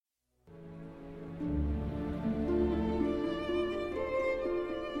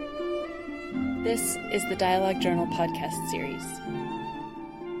This is the Dialogue Journal podcast series.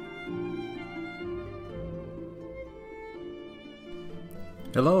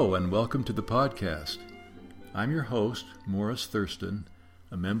 Hello and welcome to the podcast. I'm your host, Morris Thurston,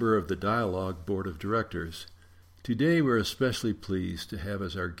 a member of the Dialogue Board of Directors. Today we're especially pleased to have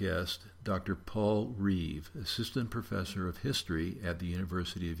as our guest Dr. Paul Reeve, Assistant Professor of History at the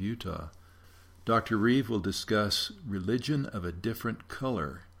University of Utah. Dr. Reeve will discuss Religion of a Different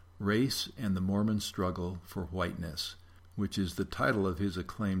Color, Race and the Mormon Struggle for Whiteness, which is the title of his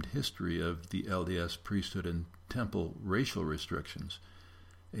acclaimed history of the LDS priesthood and temple racial restrictions,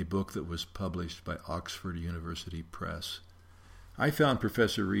 a book that was published by Oxford University Press. I found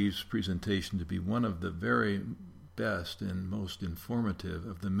Professor Reeve's presentation to be one of the very best and most informative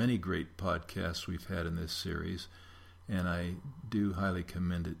of the many great podcasts we've had in this series, and I do highly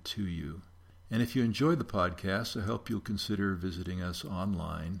commend it to you. And if you enjoy the podcast, I hope you'll consider visiting us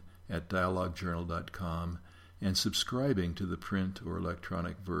online at dialoguejournal.com and subscribing to the print or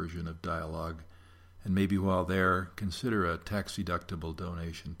electronic version of Dialogue. And maybe while there, consider a tax-deductible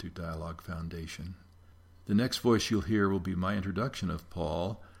donation to Dialogue Foundation. The next voice you'll hear will be my introduction of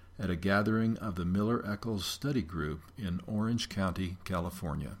Paul at a gathering of the Miller-Eccles Study Group in Orange County,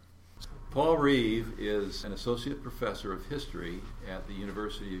 California. Paul Reeve is an associate professor of history at the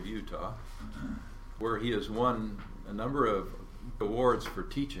University of Utah, where he has won a number of awards for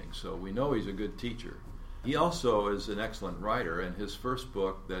teaching, so we know he's a good teacher. He also is an excellent writer, and his first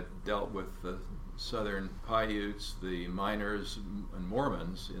book that dealt with the Southern Paiutes, the miners, and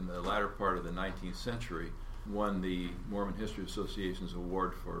Mormons in the latter part of the 19th century won the Mormon History Association's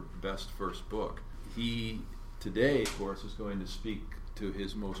award for best first book. He today, of course, is going to speak to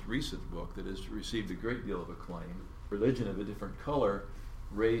his most recent book that has received a great deal of acclaim, Religion of a Different Color,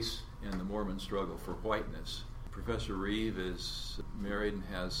 Race and the Mormon Struggle for Whiteness. Professor Reeve is married and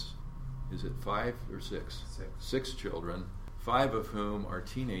has, is it 5 or 6? Six children, 5 of whom are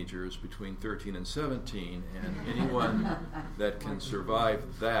teenagers between 13 and 17, and anyone that can survive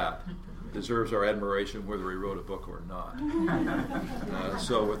that deserves our admiration whether he wrote a book or not.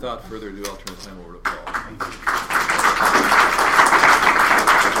 So without further ado, I'll turn the time over to Paul.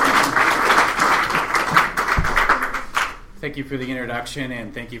 Thank you for the introduction,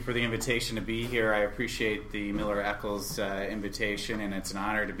 and thank you for the invitation to be here. I appreciate the Miller-Eccles invitation, and it's an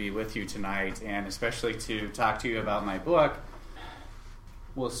honor to be with you tonight, and especially to talk to you about my book.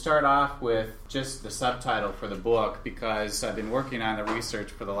 We'll start off with just the subtitle for the book, because I've been working on the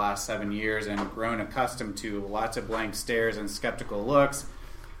research for the last 7 years and grown accustomed to lots of blank stares and skeptical looks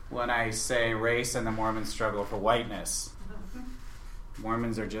when I say race and the Mormon struggle for whiteness.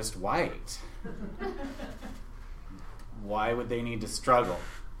 Mormons are just white. Why would they need to struggle?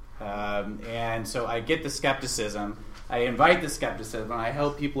 And so I get the skepticism. I invite the skepticism. I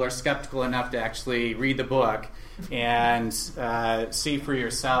hope people are skeptical enough to actually read the book and see for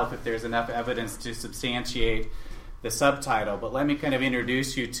yourself if there's enough evidence to substantiate the subtitle. But let me kind of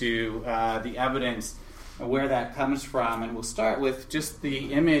introduce you to the evidence, where that comes from. And we'll start with just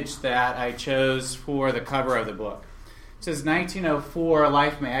the image that I chose for the cover of the book. It says 1904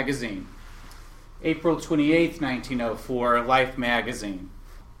 Life magazine. April 28th, 1904, Life magazine.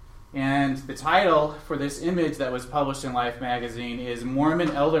 And the title for this image that was published in Life magazine is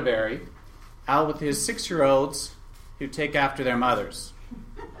Mormon Elderberry out with his 6-year-olds who take after their mothers.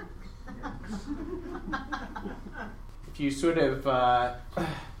 If you sort of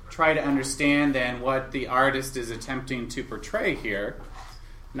try to understand then what the artist is attempting to portray here,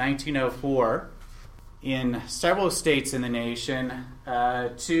 1904, in several states in the nation,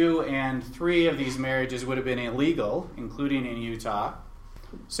 2 and 3 of these marriages would have been illegal, including in Utah.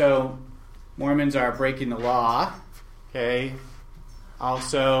 So Mormons are breaking the law, okay,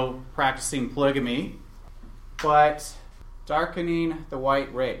 also practicing polygamy, but darkening the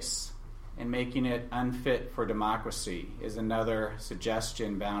white race and making it unfit for democracy is another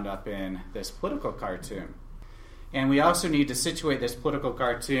suggestion bound up in this political cartoon. And we also need to situate this political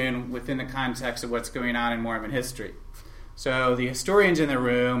cartoon within the context of what's going on in Mormon history. So the historians in the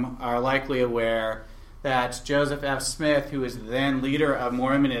room are likely aware that Joseph F. Smith, who is the then leader of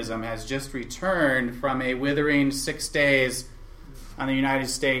Mormonism, has just returned from a withering 6 days on the United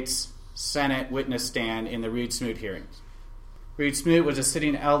States Senate witness stand in the Reed-Smoot hearings. Reed-Smoot was a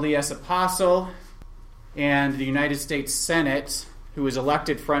sitting LDS apostle, and the United States Senate, who was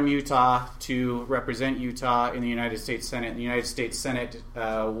elected from Utah to represent Utah in the United States Senate. The United States Senate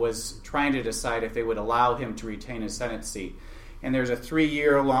was trying to decide if they would allow him to retain his Senate seat. And there's a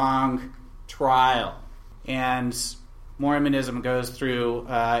 3-year-long trial. And Mormonism goes through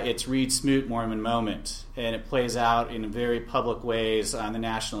its Reed-Smoot Mormon moment. And it plays out in very public ways on the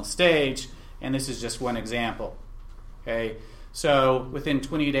national stage And this is just one example. Okay, so within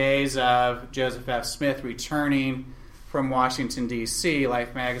 20 days of Joseph F. Smith returning from Washington, D.C.,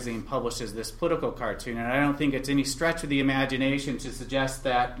 Life magazine publishes this political cartoon, and I don't think it's any stretch of the imagination to suggest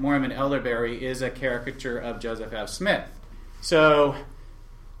that Mormon Elderberry is a caricature of Joseph F. Smith. So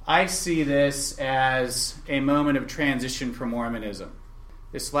I see this as a moment of transition for Mormonism.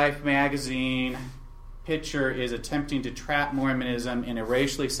 This Life magazine picture is attempting to trap Mormonism in a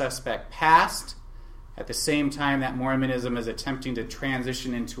racially suspect past at the same time that Mormonism is attempting to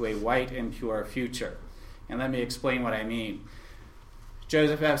transition into a white and pure future. And let me explain what I mean.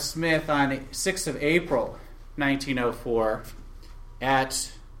 Joseph F. Smith, on the 6th of April, 1904,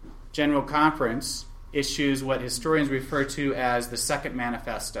 at General Conference, issues what historians refer to as the Second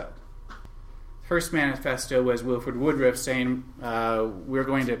Manifesto. First manifesto was Wilford Woodruff saying, we're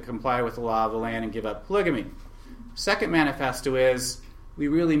going to comply with the law of the land and give up polygamy. Second manifesto is, we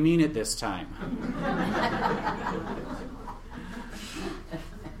really mean it this time.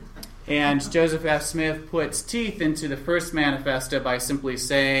 And Joseph F. Smith puts teeth into the first manifesto by simply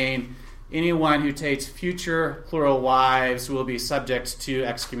saying, anyone who takes future plural wives will be subject to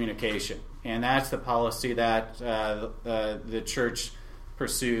excommunication. And that's the policy that the church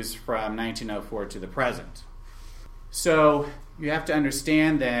pursues from 1904 to the present. So you have to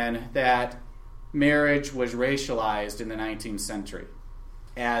understand then that marriage was racialized in the 19th century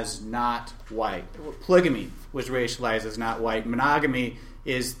as not white. Polygamy was racialized as not white. Monogamy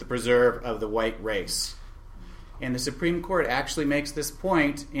is the preserve of the white race. And the Supreme Court actually makes this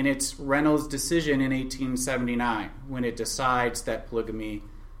point in its Reynolds decision in 1879 when it decides that polygamy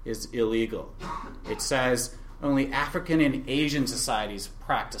is illegal. It says only African and Asian societies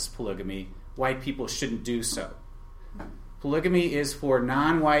practice polygamy. White people shouldn't do so. Polygamy is for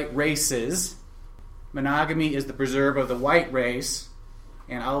non-white races. Monogamy is the preserve of the white race.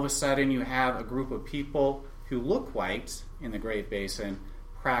 And all of a sudden you have a group of people who look white in the Great Basin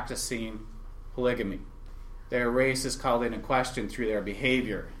practicing polygamy. Their race is called into question through their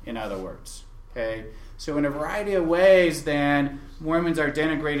behavior, in other words. Okay? So in a variety of ways, then, Mormons are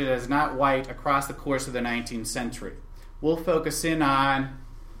denigrated as not white across the course of the 19th century. We'll focus in on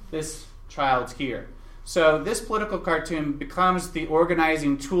this child here. So this political cartoon becomes the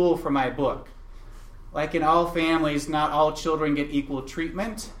organizing tool for my book. Like in all families, not all children get equal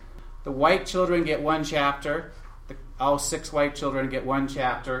treatment. The white children get one chapter. All 6 white children get one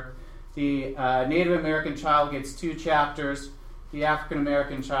chapter. The Native American child gets 2 chapters. The African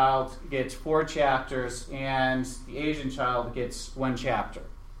American child gets 4 chapters. And the Asian child gets 1 chapter.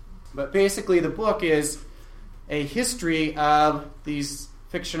 But basically the book is a history of these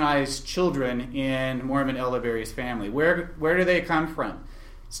fictionalized children in Mormon Elderberry's family. Where do they come from?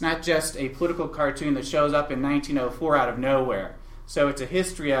 It's not just a political cartoon that shows up in 1904 out of nowhere. So it's a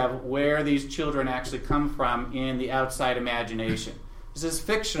history of where these children actually come from in the outside imagination. This is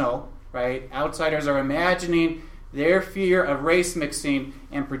fictional, right? Outsiders are imagining their fear of race mixing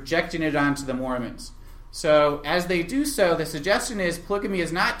and projecting it onto the Mormons. So as they do so, the suggestion is polygamy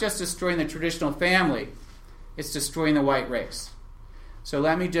is not just destroying the traditional family, it's destroying the white race. So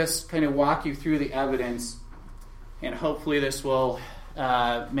let me just kind of walk you through the evidence, and hopefully this will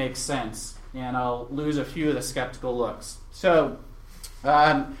make sense, and I'll lose a few of the skeptical looks. So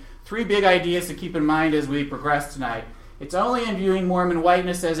 3 big ideas to keep in mind as we progress tonight. It's only in viewing Mormon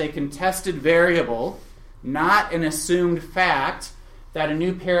whiteness as a contested variable, not an assumed fact, that a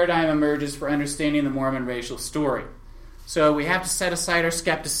new paradigm emerges for understanding the Mormon racial story. So we have to set aside our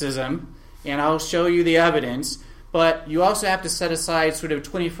skepticism, and I'll show you the evidence, but you also have to set aside sort of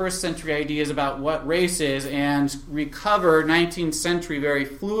 21st century ideas about what race is and recover 19th century very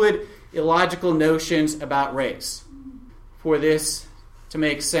fluid, illogical notions about race for this to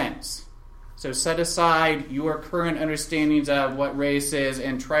make sense. So set aside your current understandings of what race is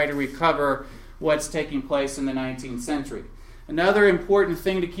and try to recover what's taking place in the 19th century. Another important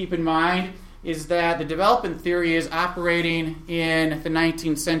thing to keep in mind is that the development theory is operating in the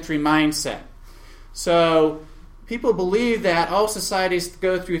 19th century mindset. So people believe that all societies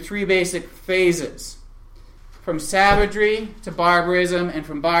go through 3 basic phases, from savagery to barbarism, and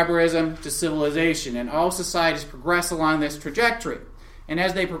from barbarism to civilization. And all societies progress along this trajectory. And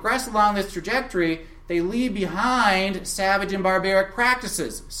as they progress along this trajectory, they leave behind savage and barbaric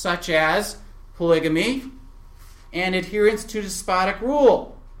practices, such as polygamy and adherence to despotic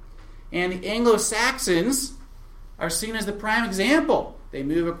rule. And the Anglo-Saxons are seen as the prime example. They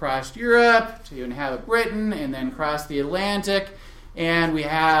move across Europe to inhabit Britain and then cross the Atlantic, and we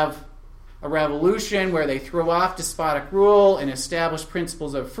have a revolution where they throw off despotic rule and establish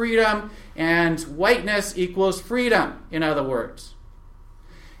principles of freedom, and whiteness equals freedom, in other words.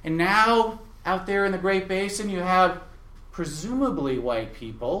 And now out there in the Great Basin, you have presumably white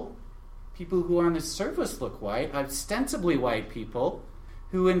people who on the surface look white, ostensibly white people,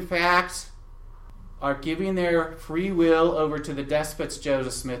 who in fact are giving their free will over to the despots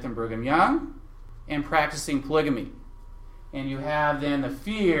Joseph Smith and Brigham Young and practicing polygamy. And you have then the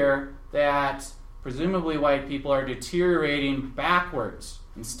fear that presumably white people are deteriorating backwards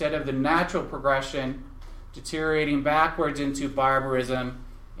instead of the natural progression, deteriorating backwards into barbarism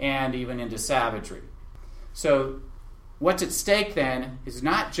and even into savagery. So what's at stake then is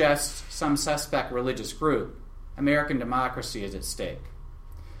not just some suspect religious group. American democracy is at stake.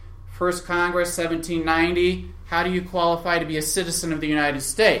 First Congress, 1790, how do you qualify to be a citizen of the United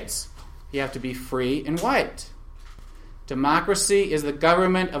States? You have to be free and white. Democracy is the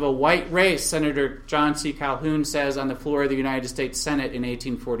government of a white race, Senator John C. Calhoun says on the floor of the United States Senate in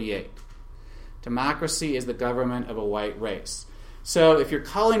 1848. Democracy is the government of a white race. So if you're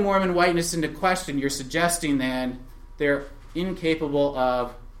calling Mormon whiteness into question, you're suggesting then they're incapable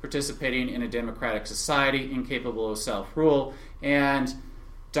of participating in a democratic society, incapable of self-rule, and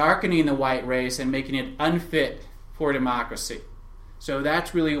darkening the white race and making it unfit for democracy. So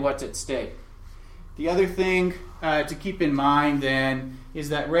that's really what's at stake. The other thing to keep in mind then is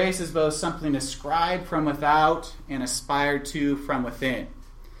that race is both something ascribed from without and aspired to from within.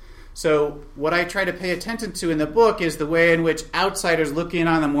 So what I try to pay attention to in the book is the way in which outsiders look in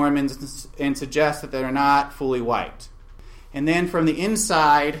on the Mormons and suggest that they're not fully white. And then from the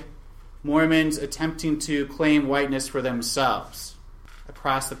inside, Mormons attempting to claim whiteness for themselves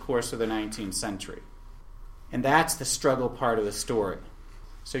across the course of the 19th century. And that's the struggle part of the story.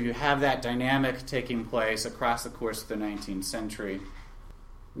 So you have that dynamic taking place across the course of the 19th century.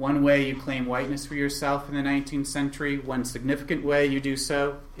 One way you claim whiteness for yourself in the 19th century, one significant way you do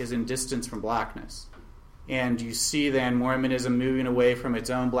so, is in distance from blackness. And you see then Mormonism moving away from its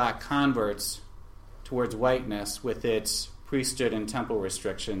own black converts towards whiteness with its priesthood and temple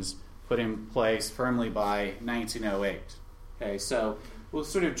restrictions put in place firmly by 1908. Okay, so we'll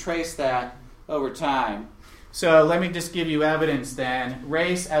sort of trace that over time. So let me just give you evidence then.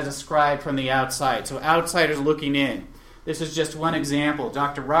 Race as ascribed from the outside. So outsiders looking in. This is just one example.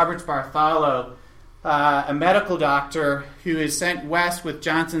 Dr. Roberts Bartholow, a medical doctor who is sent west with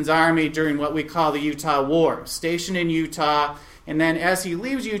Johnson's army during what we call the Utah War, stationed in Utah, and then as he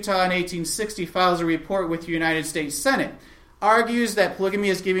leaves Utah in 1860, files a report with the United States Senate, argues that polygamy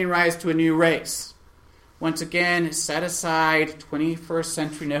is giving rise to a new race. Once again, set aside 21st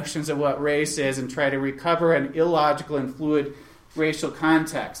century notions of what race is and try to recover an illogical and fluid racial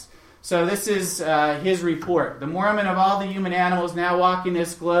context. So this is his report. The Mormon of all the human animals now walking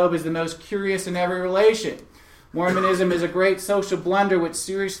this globe is the most curious in every relation. Mormonism is a great social blunder which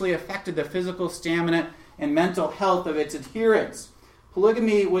seriously affected the physical stamina and mental health of its adherents.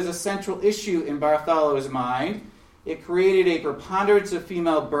 Polygamy was a central issue in Bartholow's mind. It created a preponderance of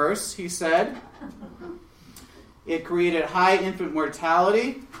female births, he said. It created high infant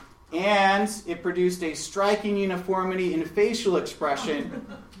mortality, and it produced a striking uniformity in facial expression,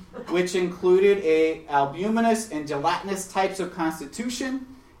 which included a albuminous and gelatinous types of constitution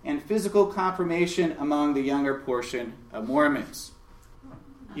and physical conformation among the younger portion of Mormons.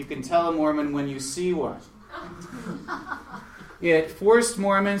 You can tell a Mormon when you see one. It forced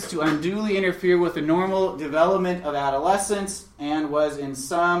Mormons to unduly interfere with the normal development of adolescence and was in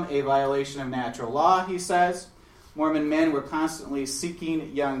some a violation of natural law, he says. Mormon men were constantly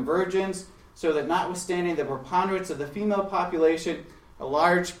seeking young virgins, so that notwithstanding the preponderance of the female population, a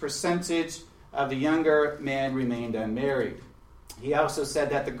large percentage of the younger men remained unmarried. He also said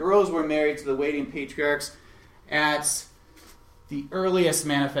that the girls were married to the waiting patriarchs at the earliest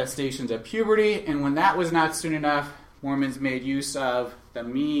manifestations of puberty, and when that was not soon enough, Mormons made use of the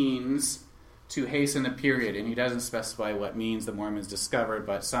means to hasten the period. And he doesn't specify what means the Mormons discovered,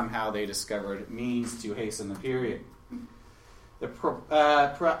 but somehow they discovered means to hasten the period. The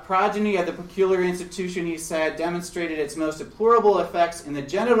progeny of the peculiar institution, he said, demonstrated its most deplorable effects in the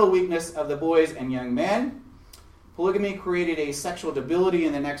genital weakness of the boys and young men. Polygamy created a sexual debility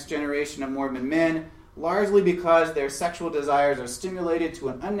in the next generation of Mormon men, largely because their sexual desires are stimulated to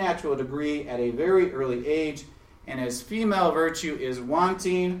an unnatural degree at a very early age, and as female virtue is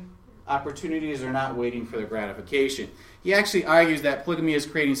wanting, opportunities are not waiting for their gratification. He actually argues that polygamy is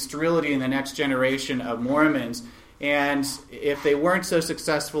creating sterility in the next generation of Mormons, and if they weren't so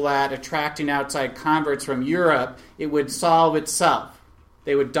successful at attracting outside converts from Europe, it would solve itself.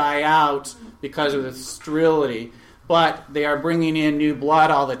 They would die out because of the sterility, but they are bringing in new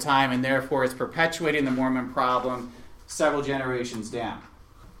blood all the time, and therefore it's perpetuating the Mormon problem several generations down.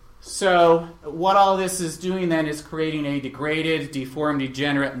 So what all this is doing then is creating a degraded, deformed,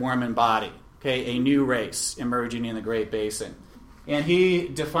 degenerate Mormon body. a new race emerging in the Great Basin. And he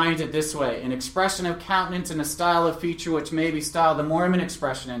defines it this way: an expression of countenance and a style of feature which may be styled the Mormon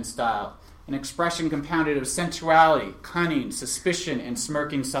expression and style, an expression compounded of sensuality, cunning, suspicion, and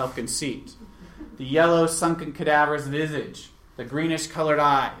smirking self-conceit. The yellow, sunken cadaverous visage, the greenish-colored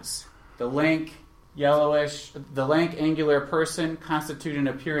eyes, the lank, angular person constitute an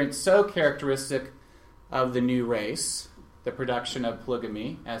appearance so characteristic of the new race, the production of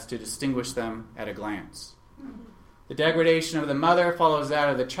polygamy, as to distinguish them at a glance. The degradation of the mother follows that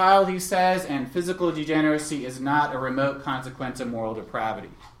of the child, he says, and physical degeneracy is not a remote consequence of moral depravity.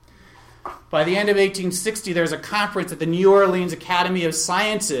 By the end of 1860, there's a conference at the New Orleans Academy of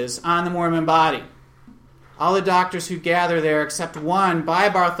Sciences on the Mormon body. All the doctors who gather there, except one, buy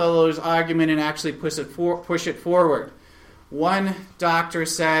Bartholow's argument and actually push it forward. One doctor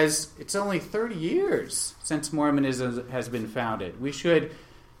says, it's only 30 years since Mormonism has been founded. We should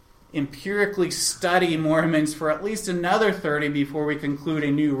empirically study Mormons for at least another 30 before we conclude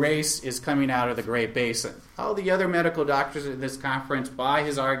a new race is coming out of the Great Basin. All the other medical doctors at this conference buy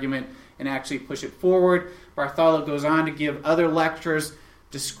his argument and actually push it forward. Bartholow goes on to give other lectures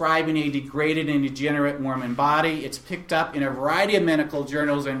describing a degraded and degenerate Mormon body. It's picked up in a variety of medical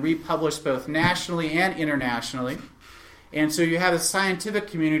journals and republished both nationally and internationally. And so you have the scientific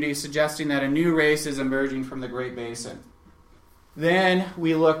community suggesting that a new race is emerging from the Great Basin. Then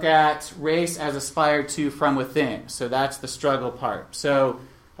we look at race as aspired to from within. So that's the struggle part. So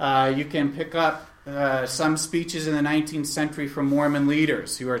you can pick up some speeches in the 19th century from Mormon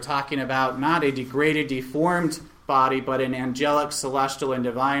leaders who are talking about not a degraded, deformed body, but an angelic, celestial, and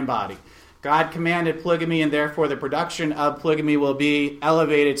divine body. God commanded polygamy, and therefore the production of polygamy will be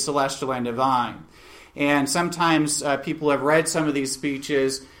elevated, celestial, and divine. And sometimes people have read some of these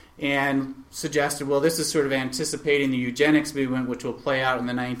speeches and suggested, well, this is sort of anticipating the eugenics movement, which will play out in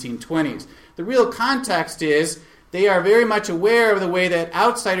the 1920s. The real context is they are very much aware of the way that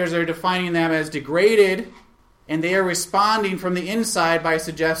outsiders are defining them as degraded, and they are responding from the inside by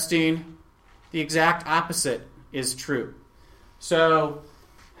suggesting the exact opposite is true. So,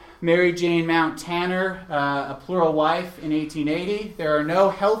 Mary Jane Mount Tanner, a plural wife in 1880, there are no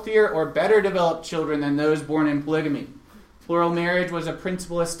healthier or better developed children than those born in polygamy. Plural marriage was a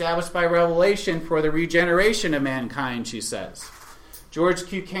principle established by revelation for the regeneration of mankind, she says. George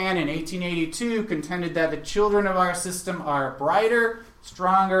Q. Cannon, 1882, contended that the children of our system are brighter,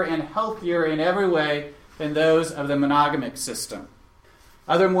 stronger, and healthier in every way than those of the monogamic system.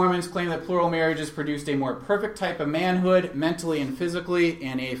 Other Mormons claim that plural marriages produced a more perfect type of manhood, mentally and physically,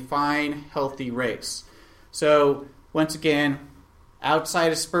 and a fine, healthy race. So, once again,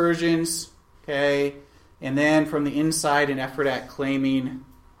 outside aspersions, okay, and then from the inside, an effort at claiming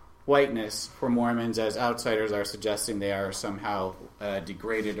whiteness for Mormons, as outsiders are suggesting they are somehow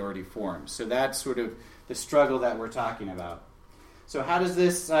degraded or deformed. So that's sort of the struggle that we're talking about. So how does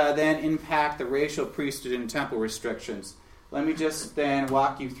this then impact the racial, priesthood, and temple restrictions? Let me just then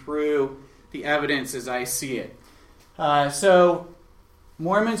walk you through the evidence as I see it. So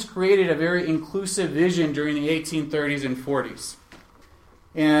Mormons created a very inclusive vision during the 1830s and 40s.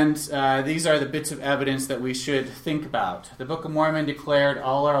 And these are the bits of evidence that we should think about. The Book of Mormon declared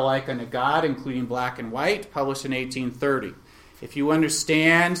all are alike unto God, including black and white, published in 1830. If you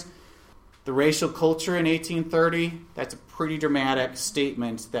understand the racial culture in 1830, that's a pretty dramatic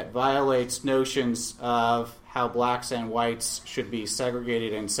statement that violates notions of how blacks and whites should be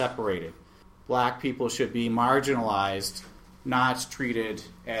segregated and separated. Black people should be marginalized, not treated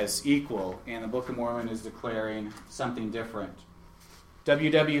as equal, and the Book of Mormon is declaring something different.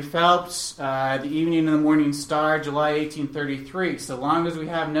 W.W. Phelps, The Evening and the Morning Star, July 1833. So long as we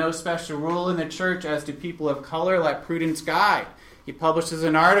have no special rule in the church as to people of color, let prudence guide. He publishes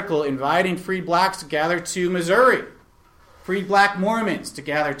an article inviting freed blacks to gather to Missouri. Freed black Mormons to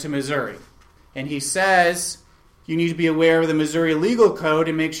gather to Missouri. And he says, you need to be aware of the Missouri Legal Code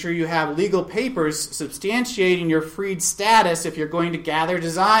and make sure you have legal papers substantiating your freed status if you're going to gather to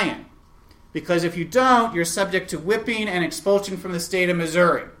Zion. Because if you don't, you're subject to whipping and expulsion from the state of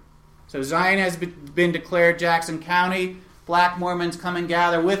Missouri. So Zion has been declared Jackson County. Black Mormons come and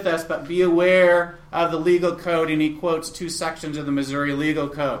gather with us, but be aware of the legal code. And he quotes 2 sections of the Missouri Legal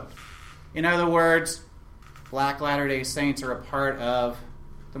Code. In other words, Black Latter-day Saints are a part of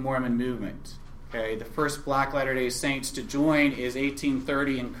the Mormon movement. Okay, the first Black Latter-day Saints to join is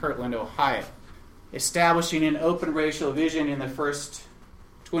 1830 in Kirtland, Ohio, establishing an open racial vision in the first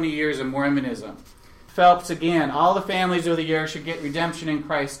 20 years of Mormonism. Phelps, again, all the families of the earth should get redemption in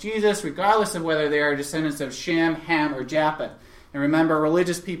Christ Jesus, regardless of whether they are descendants of Shem, Ham, or Japheth. And remember,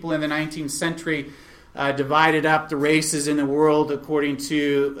 religious people in the 19th century divided up the races in the world according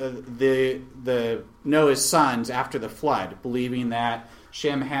to the Noah's sons after the flood, believing that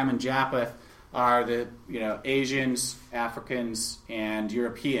Shem, Ham, and Japheth are the Asians, Africans, and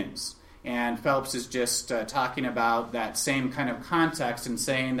Europeans. And Phelps is just talking about that same kind of context and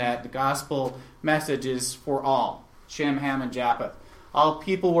saying that the gospel message is for all, Shem, Ham, and Japheth. All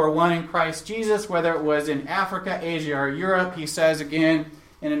people were one in Christ Jesus, whether it was in Africa, Asia, or Europe, he says again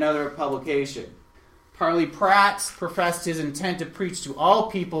in another publication. Parley Pratt professed his intent to preach to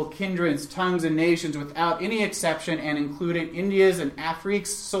all people, kindreds, tongues, and nations without any exception, and included India's and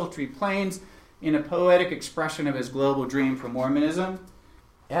Afrique's sultry plains in a poetic expression of his global dream for Mormonism.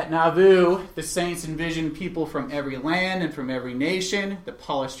 At Nauvoo, the saints envisioned people from every land and from every nation, the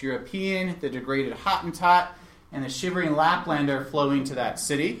polished European, the degraded Hottentot, and the shivering Laplander flowing to that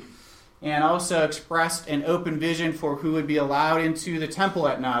city, and also expressed an open vision for who would be allowed into the temple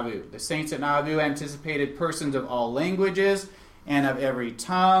at Nauvoo. The saints at Nauvoo anticipated persons of all languages and of every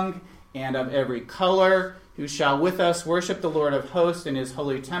tongue and of every color, who shall with us worship the Lord of hosts in his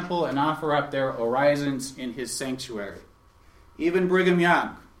holy temple and offer up their orisons in his sanctuary. Even Brigham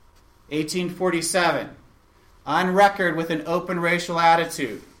Young, 1847, on record with an open racial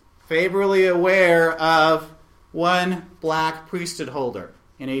attitude, favorably aware of one black priesthood holder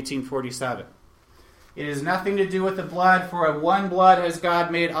in 1847. It has nothing to do with the blood, for of one blood has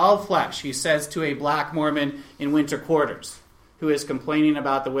God made all flesh, he says to a black Mormon in winter quarters, who is complaining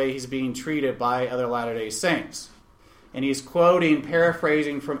about the way he's being treated by other Latter-day Saints. And he's quoting,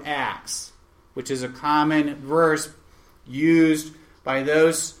 paraphrasing from Acts, which is a common verse used by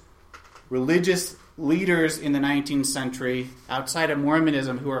those religious leaders in the 19th century outside of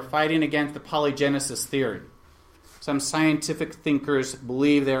Mormonism who are fighting against the polygenesis theory. Some scientific thinkers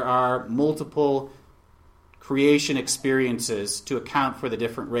believe there are multiple creation experiences to account for the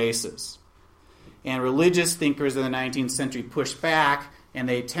different races. And religious thinkers in the 19th century push back, and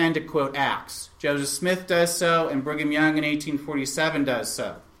they tend to quote Acts. Joseph Smith does so, and Brigham Young in 1847 does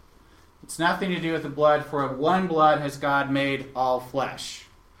so. It's nothing to do with the blood, for of one blood has God made all flesh.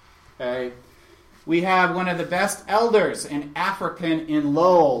 Okay? We have one of the best elders, an African in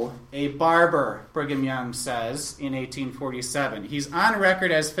Lowell, a barber, Brigham Young says, in 1847. He's on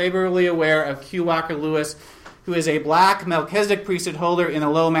record as favorably aware of Q. Walker Lewis, who is a black Melchizedek priesthood holder in the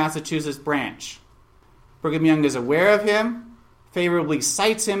Lowell, Massachusetts branch. Brigham Young is aware of him, favorably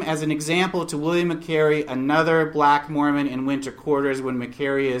cites him as an example to William McCary, another black Mormon in winter quarters, when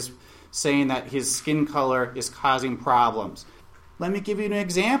McCary is saying that his skin color is causing problems. Let me give you an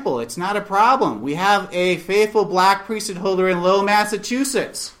example. It's not a problem. We have a faithful black priesthood holder in Lowell,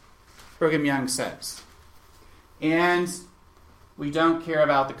 Massachusetts, Brigham Young says. And we don't care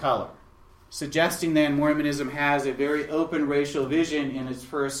about the color. Suggesting then Mormonism has a very open racial vision in its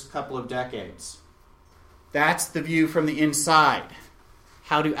first couple of decades. That's the view from the inside.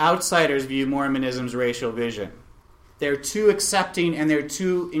 How do outsiders view Mormonism's racial vision? They're too accepting and they're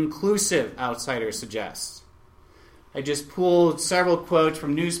too inclusive, outsiders suggest. I just pulled several quotes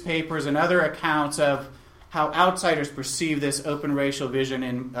from newspapers and other accounts of how outsiders perceive this open racial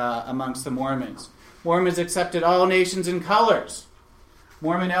vision amongst the Mormons. Mormons accepted all nations and colors.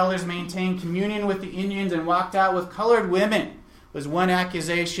 Mormon elders maintained communion with the Indians and walked out with colored women, was one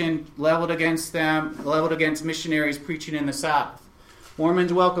accusation leveled against them, leveled against missionaries preaching in the South.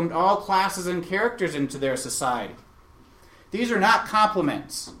 Mormons welcomed all classes and characters into their society. These are not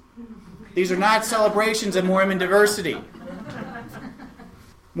compliments. These are not celebrations of Mormon diversity.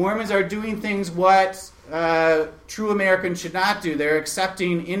 Mormons are doing things what true Americans should not do. They're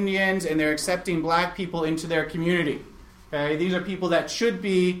accepting Indians and they're accepting black people into their community. Okay? These are people that should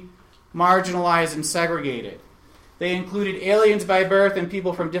be marginalized and segregated. They included aliens by birth and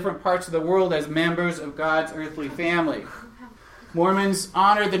people from different parts of the world as members of God's earthly family. Mormons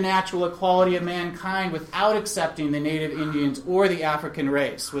honored the natural equality of mankind without accepting the native Indians or the African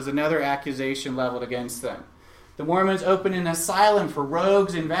race, was another accusation leveled against them. The Mormons opened an asylum for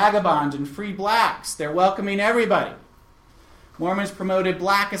rogues and vagabonds and free blacks. They're welcoming everybody. Mormons promoted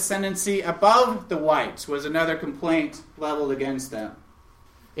black ascendancy above the whites, was another complaint leveled against them.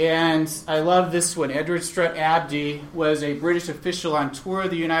 And I love this one. Edward Strutt Abdy was a British official on tour of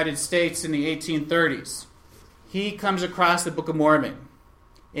the United States in the 1830s. He comes across the Book of Mormon,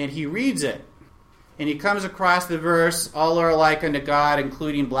 and he reads it. And he comes across the verse, all are alike unto God,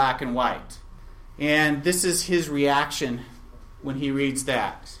 including black and white. And this is his reaction when he reads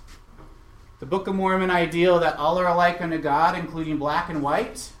that. The Book of Mormon ideal that all are alike unto God, including black and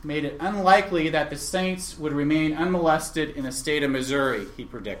white, made it unlikely that the saints would remain unmolested in the state of Missouri, he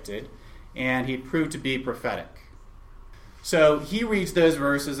predicted, and he proved to be prophetic. So he reads those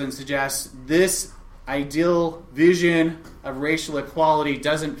verses and suggests this ideal vision of racial equality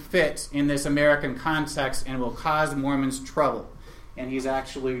doesn't fit in this American context and will cause Mormons trouble. And he's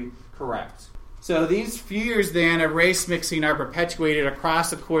actually correct. So these fears then of race mixing are perpetuated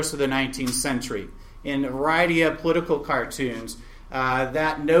across the course of the 19th century in a variety of political cartoons.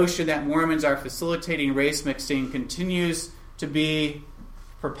 That notion that Mormons are facilitating race mixing continues to be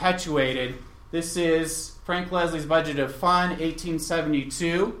perpetuated. This is Frank Leslie's Budget of Fun,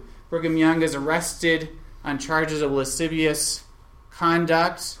 1872. Brigham Young is arrested on charges of lascivious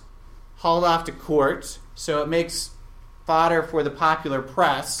conduct, hauled off to court. So it makes fodder for the popular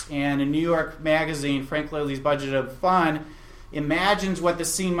press. And a New York magazine, Frank Leslie's Budget of Fun, imagines what the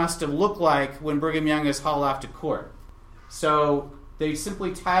scene must have looked like when Brigham Young is hauled off to court. So they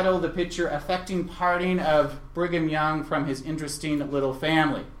simply title the picture "Affecting Parting of Brigham Young from His Interesting Little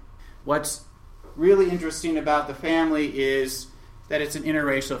Family." What's really interesting about the family is that it's an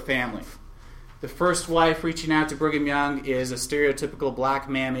interracial family. The first wife reaching out to Brigham Young is a stereotypical black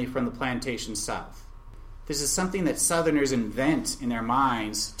mammy from the plantation South. This is something that Southerners invent in their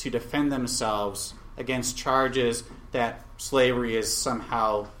minds to defend themselves against charges that slavery is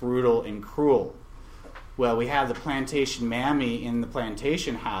somehow brutal and cruel. Well, we have the plantation mammy in the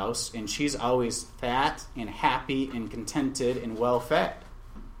plantation house, and she's always fat and happy and contented and well-fed,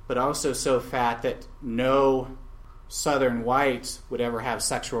 but also so fat that no Southern white would ever have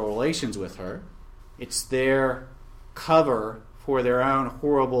sexual relations with her. It's their cover for their own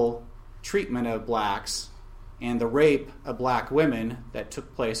horrible treatment of blacks and the rape of black women that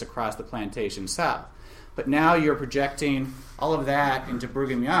took place across the plantation South. But now you're projecting all of that into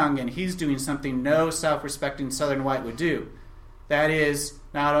Brigham Young, and he's doing something no self-respecting Southern white would do. That is,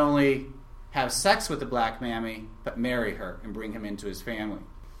 not only have sex with the black mammy, but marry her and bring him into his family.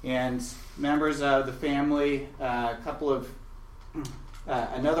 And members of the family,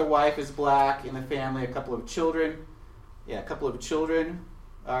 another wife is black in the family, a couple of children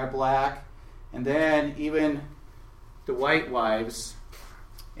are black, and then even the white wives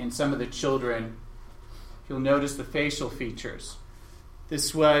and some of the children, you'll notice the facial features.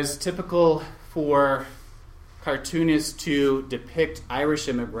 This was typical for cartoonists to depict Irish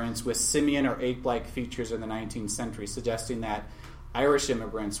immigrants with simian or ape-like features in the 19th century, suggesting that Irish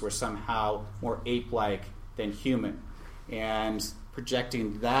immigrants were somehow more ape-like than human, and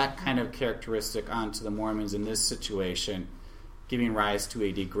projecting that kind of characteristic onto the Mormons in this situation, giving rise to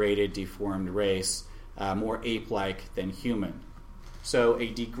a degraded, deformed race, more ape-like than human. So a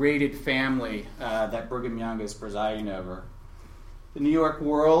degraded family that Brigham Young is presiding over. The New York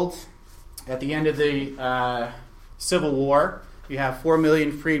World, at the end of the Civil War, you have 4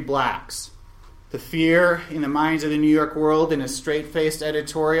 million freed blacks. The fear in the minds of the New York World in a straight-faced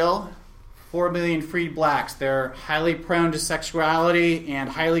editorial, 4 million freed blacks. They're highly prone to sexuality and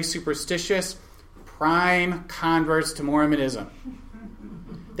highly superstitious, prime converts to Mormonism.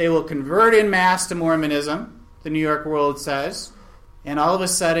 They will convert en masse to Mormonism, the New York World says, and all of a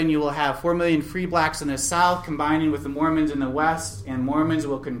sudden you will have 4 million free blacks in the South combining with the Mormons in the West, and Mormons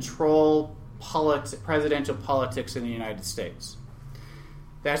will control presidential politics in the United States.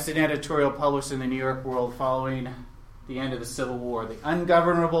 That's an editorial published in the New York World following the end of the Civil War. The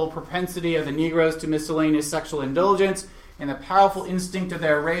ungovernable propensity of the Negroes to miscellaneous sexual indulgence and the powerful instinct of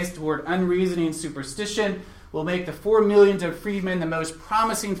their race toward unreasoning superstition will make the 4 million of freedmen the most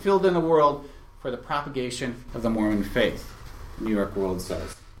promising field in the world for the propagation of the Mormon faith, the New York World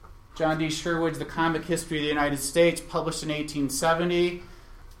says. John D. Sherwood's The Comic History of the United States, published in 1870,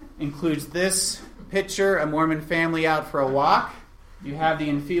 includes this picture, a Mormon family out for a walk. You have the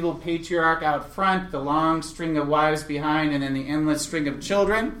enfeebled patriarch out front, the long string of wives behind, and then the endless string of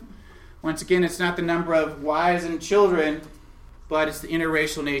children. Once again, it's not the number of wives and children, but it's the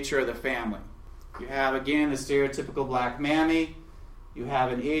interracial nature of the family. You have, again, the stereotypical black mammy. You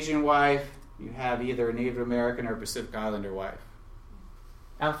have an Asian wife. You have either a Native American or Pacific Islander wife.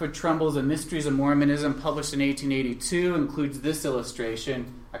 Alfred Trumbull's The Mysteries of Mormonism, published in 1882, includes this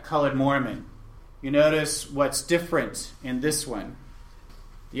illustration, a colored Mormon. You notice what's different in this one.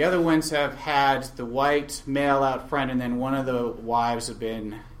 The other ones have had the white male out front, and then one of the wives have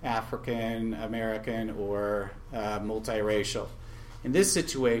been African American or multiracial. In this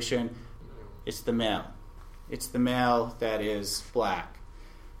situation, it's the male. It's the male that is black.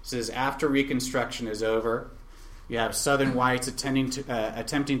 This is after Reconstruction is over. You have Southern whites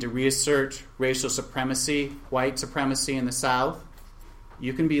attempting to reassert racial supremacy, white supremacy in the South.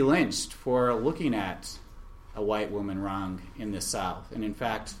 You can be lynched for looking at a white woman wrong in the South. And in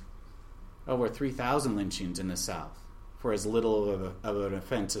fact, over 3,000 lynchings in the South for as little of an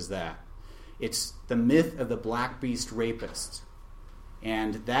offense as that. It's the myth of the black beast rapist.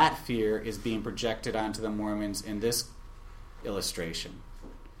 And that fear is being projected onto the Mormons in this illustration.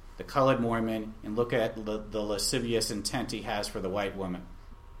 The colored Mormon, and look at the lascivious intent he has for the white woman.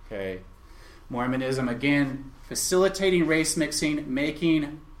 Okay, Mormonism, again, facilitating race mixing,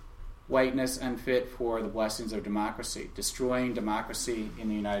 making whiteness unfit for the blessings of democracy, destroying democracy in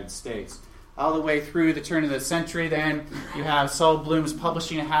the United States. All the way through the turn of the century, then, you have Saul Bloom's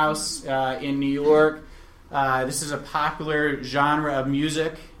publishing house in New York. This is a popular genre of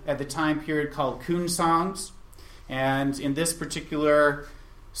music at the time period called coon songs. And in this particular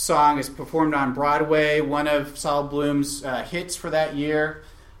song is performed on Broadway, one of Saul Bloom's hits for that year.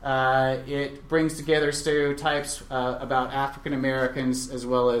 It brings together stereotypes about African Americans as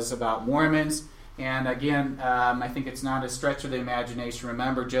well as about Mormons. And again, I think it's not a stretch of the imagination.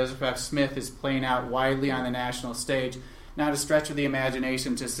 Remember, Joseph F. Smith is playing out widely on the national stage. Not a stretch of the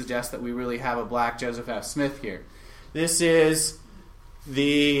imagination to suggest that we really have a black Joseph F. Smith here. This is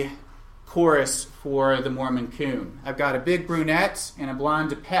the chorus for the Mormon coon. I've got a big brunette and a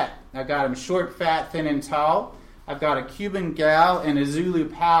blonde pet. I've got him short, fat, thin, and tall. I've got a Cuban gal and a Zulu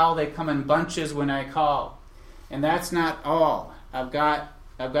pal. They come in bunches when I call. And that's not all. I've got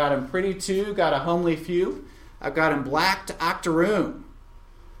him pretty too, got a homely few. I've got him black to octoroon.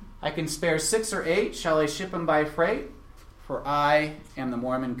 I can spare 6 or 8. Shall I ship him by freight? For I am the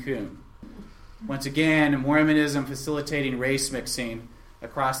Mormon coon. Once again, Mormonism facilitating race mixing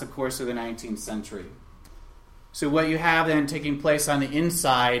across the course of the 19th century. So what you have then taking place on the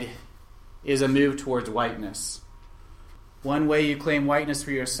inside is a move towards whiteness. One way you claim whiteness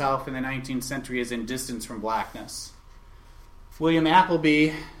for yourself in the 19th century is in distance from blackness. William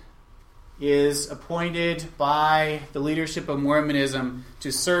Appleby is appointed by the leadership of Mormonism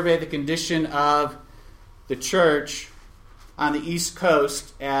to survey the condition of the church on the East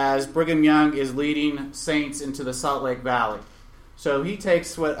Coast as Brigham Young is leading saints into the Salt Lake Valley. So he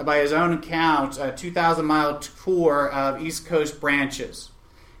takes, by his own account, a 2,000-mile tour of East Coast branches.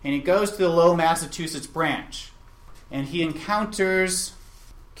 And he goes to the Lowell, Massachusetts branch. And he encounters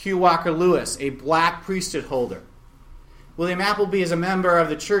Q. Walker Lewis, a black priesthood holder. William Appleby is a member of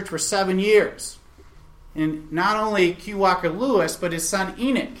the church for 7 years. And not only Q. Walker Lewis, but his son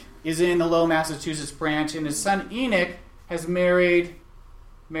Enoch is in the Lowell, Massachusetts branch. And his son Enoch has married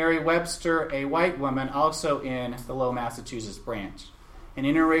Mary Webster, a white woman, also in the Lowell, Massachusetts branch. And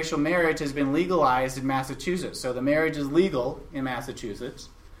interracial marriage has been legalized in Massachusetts. So the marriage is legal in Massachusetts.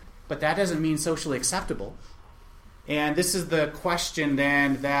 But that doesn't mean socially acceptable. And this is the question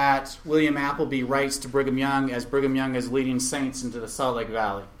then that William Appleby writes to Brigham Young as Brigham Young is leading saints into the Salt Lake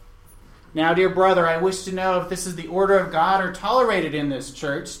Valley. Now, dear brother, I wish to know if this is the order of God or tolerated in this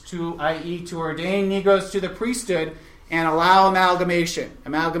church, i.e. to ordain Negroes to the priesthood and allow amalgamation.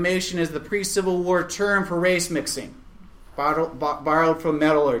 Amalgamation is the pre-Civil War term for race mixing, borrowed from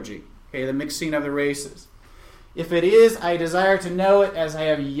metallurgy, the mixing of the races. If it is, I desire to know it as I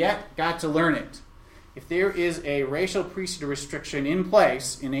have yet got to learn it. If there is a racial priesthood restriction in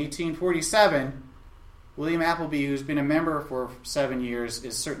place in 1847, William Appleby, who's been a member for 7 years,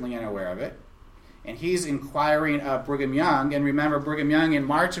 is certainly unaware of it. And he's inquiring of Brigham Young. And remember, Brigham Young in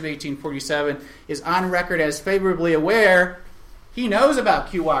March of 1847 is on record as favorably aware. He knows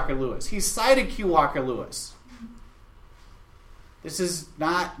about Q. Walker Lewis. He's cited Q. Walker Lewis. This is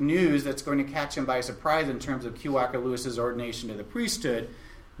not news that's going to catch him by surprise in terms of Q. Walker Lewis's ordination to the priesthood.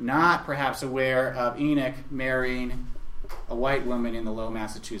 Not perhaps aware of Enoch marrying a white woman in the Lowell,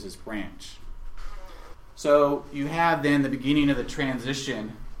 Massachusetts branch. So you have then the beginning of the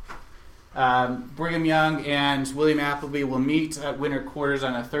transition. Brigham Young and William Appleby will meet at winter quarters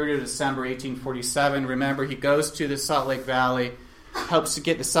on the 3rd of December, 1847. Remember, he goes to the Salt Lake Valley, helps to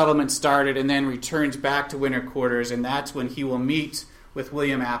get the settlement started, and then returns back to winter quarters, and that's when he will meet with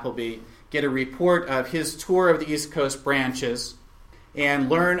William Appleby, get a report of his tour of the East Coast branches, and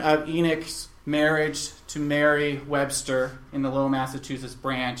learn of Enoch's marriage to Mary Webster in the Lowell, Massachusetts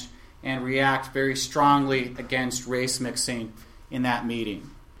branch, and react very strongly against race mixing in that meeting.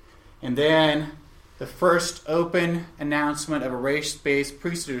 And then the first open announcement of a race-based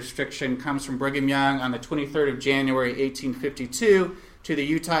priesthood restriction comes from Brigham Young on the 23rd of January, 1852, to the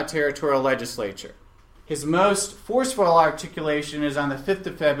Utah Territorial Legislature. His most forceful articulation is on the 5th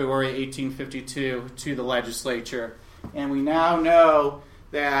of February, 1852, to the legislature. And we now know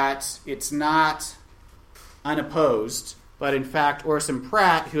that it's not unopposed, but in fact Orson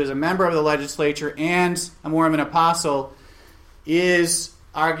Pratt, who is a member of the legislature and a Mormon apostle, is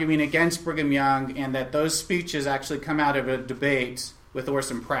arguing against Brigham Young, and that those speeches actually come out of a debate with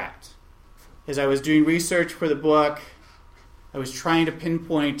Orson Pratt. As I was doing research for the book, I was trying to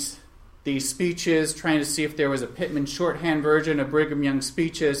pinpoint these speeches, trying to see if there was a Pittman shorthand version of Brigham Young's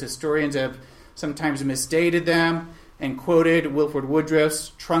speeches. Historians have sometimes misdated them and quoted Wilford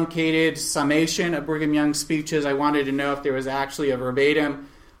Woodruff's truncated summation of Brigham Young's speeches. I wanted to know if there was actually a verbatim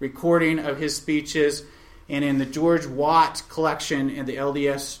recording of his speeches. And in the George Watt collection in the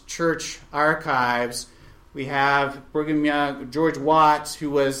LDS Church archives, we have Brigham Young, George Watt, who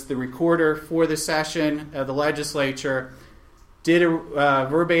was the recorder for the session of the legislature, did a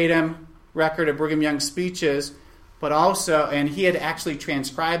verbatim record of Brigham Young's speeches, but also, and he had actually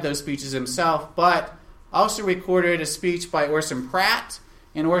transcribed those speeches himself, but also recorded a speech by Orson Pratt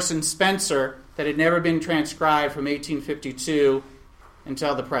and Orson Spencer that had never been transcribed from 1852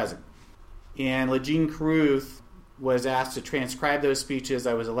 until the present. And LeJean Carruth was asked to transcribe those speeches.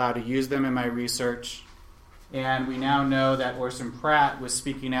 I was allowed to use them in my research. And we now know that Orson Pratt was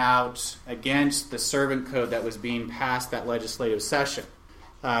speaking out against the servant code that was being passed that legislative session.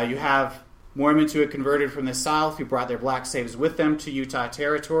 You have Mormons who had converted from the South who brought their black slaves with them to Utah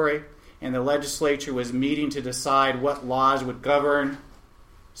Territory, and the legislature was meeting to decide what laws would govern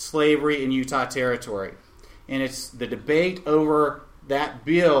slavery in Utah Territory. And it's the debate over that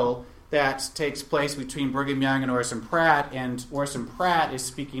bill that takes place between Brigham Young and Orson Pratt is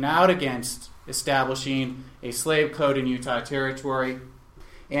speaking out against establishing a slave code in Utah Territory,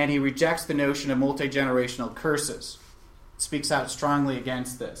 and he rejects the notion of multi-generational curses. Speaks out strongly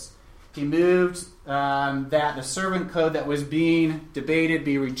against this. He moved that the servant code that was being debated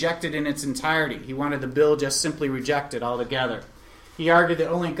be rejected in its entirety. He wanted the bill just simply rejected altogether. He argued that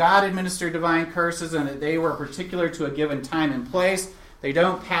only God administered divine curses and that they were particular to a given time and place. They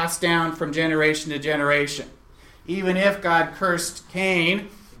don't pass down from generation to generation. Even if God cursed Cain,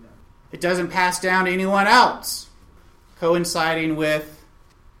 it doesn't pass down to anyone else, coinciding with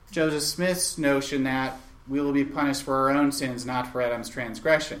Joseph Smith's notion that we will be punished for our own sins, not for Adam's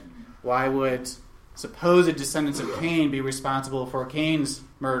transgression. Why would supposed descendants of Cain be responsible for Cain's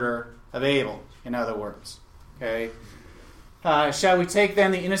murder of Abel, in other words? Okay. Shall we take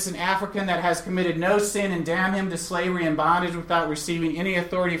then the innocent African that has committed no sin and damn him to slavery and bondage without receiving any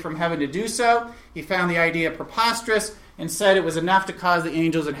authority from heaven to do so? He found the idea preposterous and said it was enough to cause the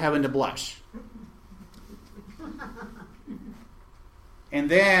angels in heaven to blush. And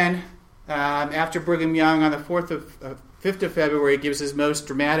then, after Brigham Young on the 5th of February gives his most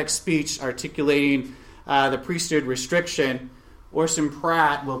dramatic speech articulating the priesthood restriction, Orson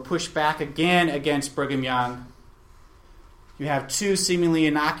Pratt will push back again against Brigham Young. You have two seemingly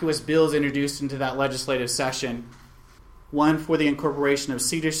innocuous bills introduced into that legislative session, one for the incorporation of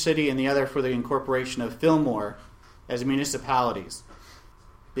Cedar City and the other for the incorporation of Fillmore as municipalities.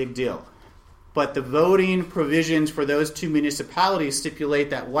 Big deal. But the voting provisions for those two municipalities stipulate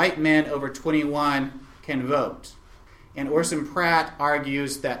that white men over 21 can vote. And Orson Pratt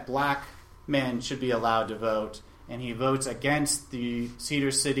argues that black men should be allowed to vote, and he votes against the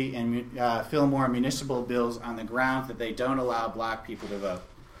Cedar City and Fillmore municipal bills on the grounds that they don't allow black people to vote.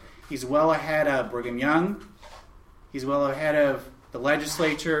 He's well ahead of Brigham Young. He's well ahead of the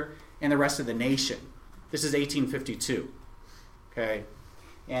legislature and the rest of the nation. This is 1852. Okay?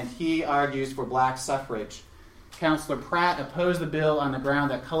 And he argues for black suffrage. Councilor Pratt opposed the bill on the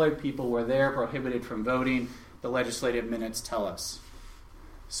ground that colored people were there prohibited from voting, the legislative minutes tell us.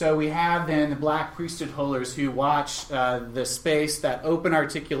 So we have then the black priesthood holders who watch the space, that open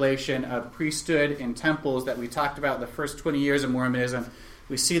articulation of priesthood and temples that we talked about in the first 20 years of Mormonism.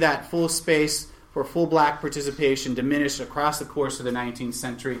 We see that full space for full black participation diminish across the course of the 19th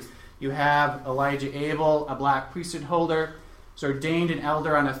century. You have Elijah Abel, a black priesthood holder, was ordained an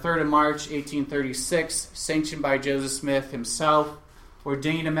elder on the 3rd of March, 1836, sanctioned by Joseph Smith himself.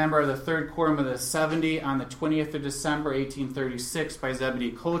 Ordained a member of the Third Quorum of the 70 on the 20th of December, 1836 by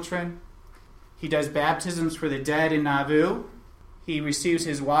Zebedee Coltrane. He does baptisms for the dead in Nauvoo. He receives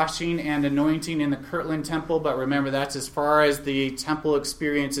his washing and anointing in the Kirtland Temple, but remember that's as far as the temple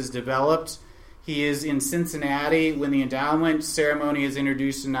experience is developed. He is in Cincinnati when the endowment ceremony is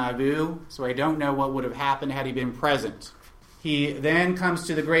introduced in Nauvoo, so I don't know what would have happened had he been present. He then comes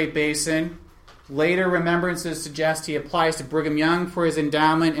to the Great Basin. Later remembrances suggest he applies to Brigham Young for his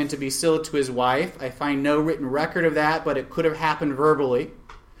endowment and to be sealed to his wife. I find no written record of that, but it could have happened verbally.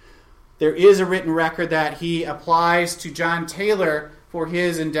 There is a written record that he applies to John Taylor for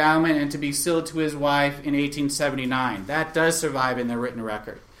his endowment and to be sealed to his wife in 1879. That does survive in the written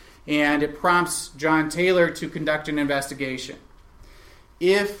record. And it prompts John Taylor to conduct an investigation.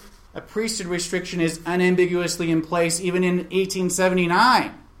 If a priesthood restriction is unambiguously in place even in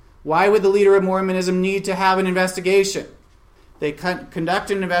 1879, why would the leader of Mormonism need to have an investigation? They conduct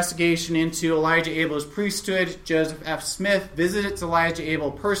an investigation into Elijah Abel's priesthood. Joseph F. Smith visits Elijah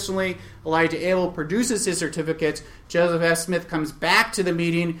Abel personally. Elijah Abel produces his certificates. Joseph F. Smith comes back to the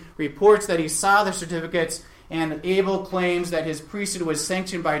meeting, reports that he saw the certificates, and Abel claims that his priesthood was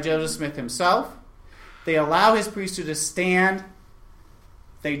sanctioned by Joseph Smith himself. They allow his priesthood to stand.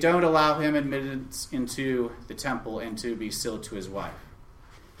 They don't allow him admittance into the temple and to be sealed to his wife.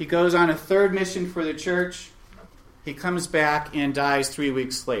 He goes on a third mission for the church. He comes back and dies 3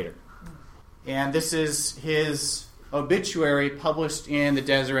 weeks later. And this is his obituary published in the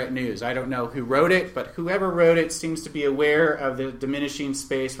Deseret News. I don't know who wrote it, but whoever wrote it seems to be aware of the diminishing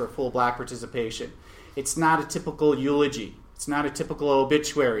space for full black participation. It's not a typical eulogy. It's not a typical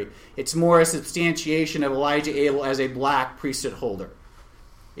obituary. It's more a substantiation of Elijah Abel as a black priesthood holder.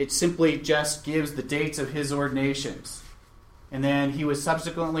 It simply just gives the dates of his ordinations. And then he was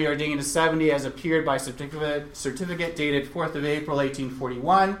subsequently ordained to 70 as appeared by certificate dated 4th of April,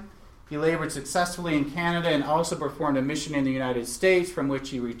 1841. He labored successfully in Canada and also performed a mission in the United States, from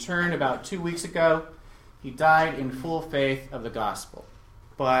which he returned about 2 weeks ago. He died in full faith of the gospel.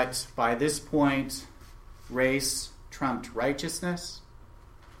 But by this point, race trumped righteousness.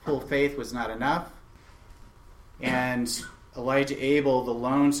 Full faith was not enough. And Elijah Abel, the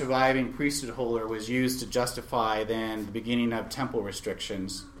lone surviving priesthood holder, was used to justify then the beginning of temple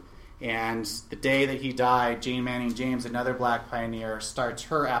restrictions. And the day that he died, Jane Manning James, another black pioneer, starts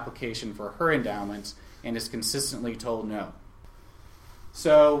her application for her endowments and is consistently told no.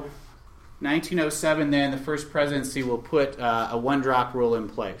 So 1907 then, the first presidency will put a one-drop rule in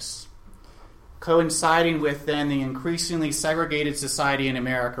place. Coinciding with then the increasingly segregated society in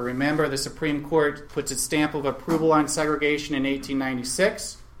America. Remember, the Supreme Court puts its stamp of approval on segregation in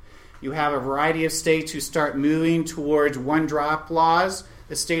 1896. You have a variety of states who start moving towards one-drop laws.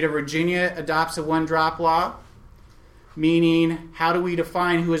 The state of Virginia adopts a one-drop law, meaning how do we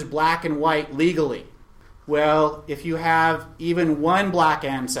define who is black and white legally? Well, if you have even one black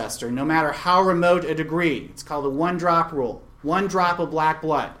ancestor, no matter how remote a degree, it's called the one-drop rule, one drop of black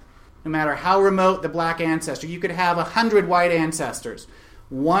blood. No matter how remote the black ancestor, you could have 100 white ancestors,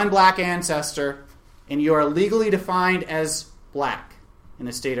 one black ancestor, and you are legally defined as black in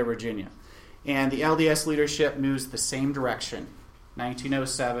the state of Virginia. And the LDS leadership moves the same direction,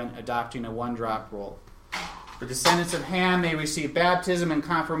 1907, adopting a one-drop rule. The descendants of Ham may receive baptism and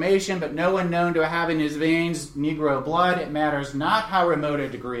confirmation, but no one known to have in his veins Negro blood. It matters not how remote a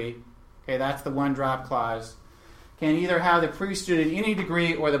degree. Okay, that's the one-drop clause. Can either have the priesthood in any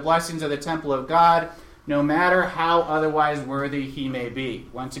degree or the blessings of the temple of God, no matter how otherwise worthy he may be.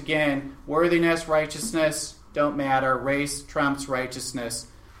 Once again, worthiness, righteousness don't matter. Race trumps righteousness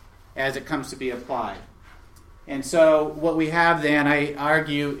as it comes to be applied. And so what we have then, I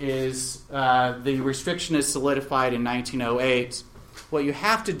argue, is the restriction is solidified in 1908. What you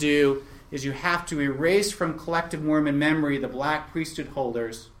have to do is you have to erase from collective Mormon memory the black priesthood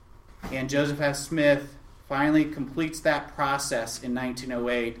holders, and Joseph F. Smith finally completes that process in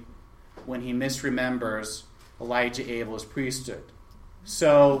 1908 when he misremembers Elijah Abel's priesthood.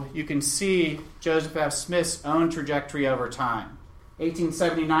 So you can see Joseph F. Smith's own trajectory over time.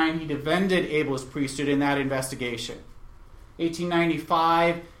 1879, he defended Abel's priesthood in that investigation.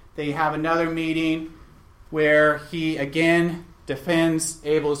 1895, they have another meeting where he again defends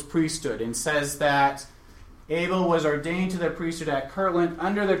Abel's priesthood and says that Abel was ordained to the priesthood at Kirtland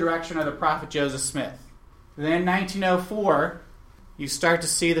under the direction of the prophet Joseph Smith. Then 1904, you start to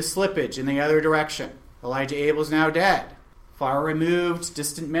see the slippage in the other direction. Elijah Abel's now dead. Far removed,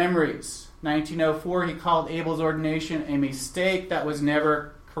 distant memories. 1904, he called Abel's ordination a mistake that was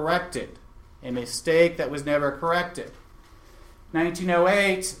never corrected. A mistake that was never corrected.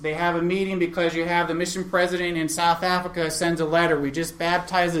 1908, they have a meeting because you have the mission president in South Africa sends a letter. We just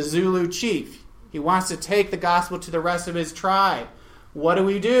baptized a Zulu chief. He wants to take the gospel to the rest of his tribe. What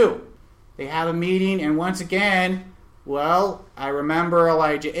do? They have a meeting, and once again, well, I remember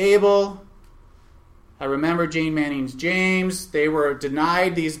Elijah Abel. I remember Jane Manning James. They were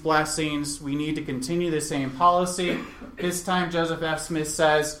denied these blessings. We need to continue the same policy. This time, Joseph F. Smith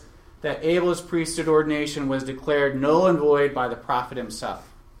says that Abel's priesthood ordination was declared null and void by the prophet himself.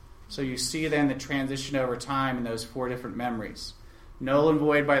 So you see then the transition over time in those four different memories. Null and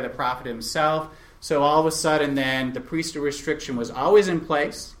void by the prophet himself. So all of a sudden then, the priesthood restriction was always in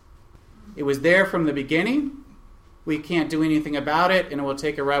place. It was there from the beginning. We can't do anything about it, and it will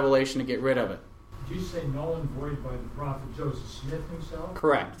take a revelation to get rid of it. Did you say null and void by the prophet Joseph Smith himself?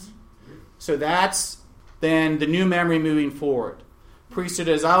 Correct. So that's then the new memory moving forward. Priesthood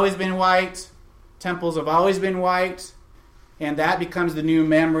has always been white. Temples have always been white. And that becomes the new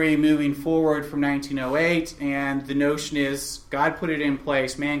memory moving forward from 1908. And the notion is God put it in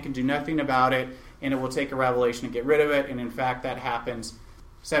place, man can do nothing about it, and it will take a revelation to get rid of it. And in fact, that happens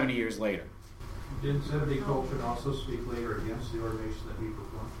 70 years later. Didn't Zebedee Coltrane also speak later against the ordination that he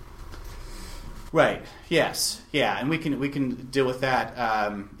performed? Right. Yes. Yeah. And we can deal with that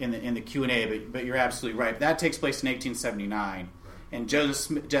in the Q&A. But you're absolutely right. That takes place in 1879, right. And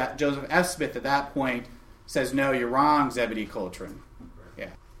Joseph F. Smith at that point says, "No, you're wrong, Zebedee Coltrane." Right.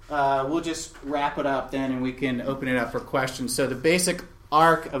 Yeah. We'll just wrap it up then, and we can open it up for questions. So the basic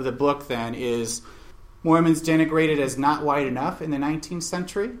arc of the book then is Mormons denigrated as not white enough in the 19th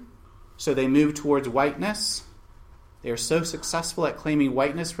century, so they move towards whiteness. They are so successful at claiming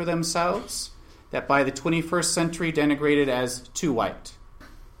whiteness for themselves that by the 21st century denigrated as too white.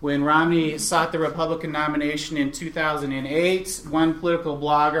 When Romney sought the Republican nomination in 2008, one political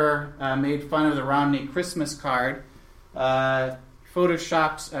blogger made fun of the Romney Christmas card,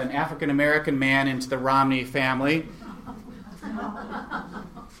 photoshopped an African-American man into the Romney family,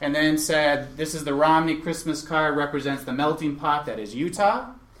 and then said, "This is the Romney Christmas card, represents the melting pot that is Utah.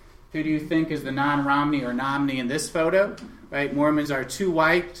 Who do you think is the non-Romney or nominee in this photo?" Right? Mormons are too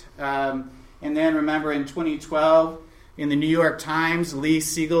white. And then remember in 2012, in the New York Times, Lee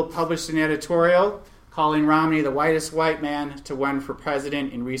Siegel published an editorial calling Romney the whitest white man to run for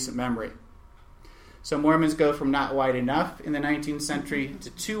president in recent memory. So Mormons go from not white enough in the 19th century to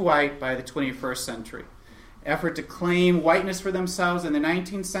too white by the 21st century. Effort to claim whiteness for themselves in the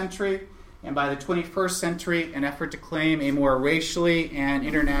 19th century, and by the 21st century, an effort to claim a more racially and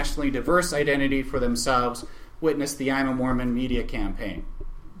internationally diverse identity for themselves. Witness the I'm a Mormon media campaign.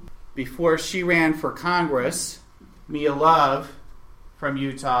 Before she ran for Congress, Mia Love from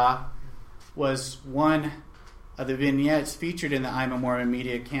Utah was one of the vignettes featured in the I'm a Mormon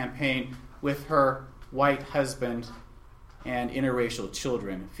media campaign, with her white husband and interracial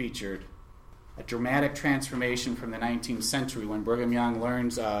children featured. A dramatic transformation from the 19th century when Brigham Young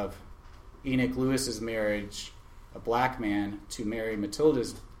learns of Enoch Lewis's marriage, a black man, to Mary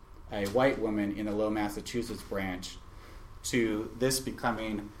Matilda's, a white woman in the Lowell, Massachusetts branch, to this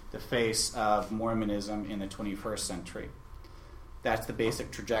becoming the face of Mormonism in the 21st century. That's the basic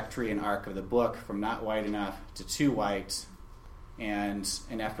trajectory and arc of the book, from not white enough to too white, and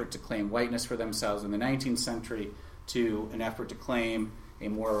an effort to claim whiteness for themselves in the 19th century to an effort to claim a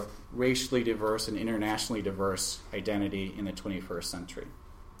more racially diverse and internationally diverse identity in the 21st century.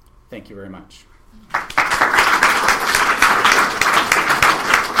 Thank you very much.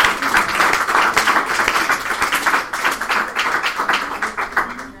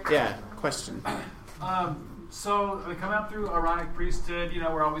 Yeah, question. So coming up through Aaronic priesthood,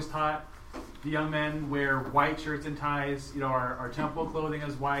 we're always taught the young men wear white shirts and ties. Our temple clothing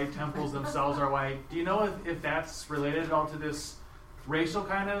is white. Temples themselves are white. Do you know if that's related at all to this racial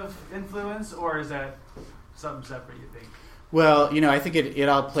kind of influence, or is that something separate, you think? Well, I think it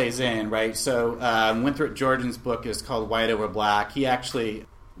all plays in, right? So Winthrop Jordan's book is called White Over Black. He actually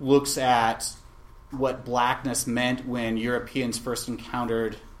looks at what blackness meant when Europeans first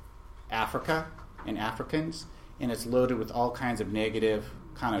encountered Africa and Africans, and it's loaded with all kinds of negative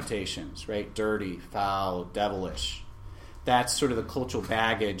connotations, right? Dirty, foul, devilish. That's sort of the cultural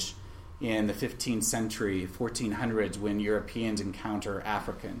baggage in the 15th century, 1400s, when Europeans encounter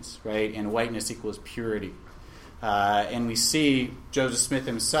Africans, right? And whiteness equals purity. And we see Joseph Smith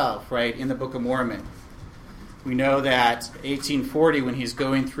himself, right, in the Book of Mormon. We know that 1840, when he's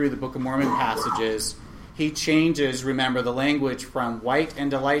going through the Book of Mormon passages, he changes, remember, the language from white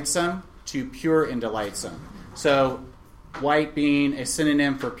and delightsome to pure and delightsome. So white being a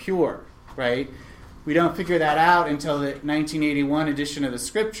synonym for pure, right? We don't figure that out until the 1981 edition of the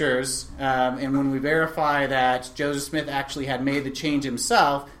Scriptures, and when we verify that Joseph Smith actually had made the change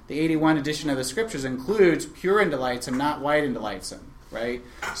himself, the 81 edition of the Scriptures includes pure and delightsome, not white and delightsome, right?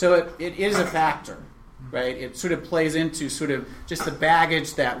 So it is a factor, right? It sort of plays into sort of just the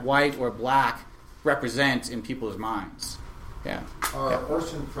baggage that white or black represent in people's minds. Yeah. Are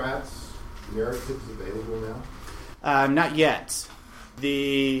Orson Pratt's narratives available now? Not yet.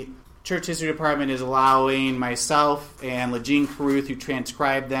 The Church History Department is allowing myself and Legene Caruth, who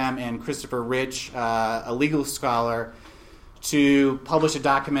transcribed them, and Christopher Rich, a legal scholar, to publish a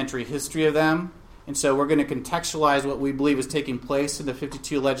documentary history of them. And so we're going to contextualize what we believe is taking place in the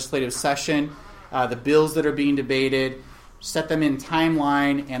 52 legislative session, the bills that are being debated, set them in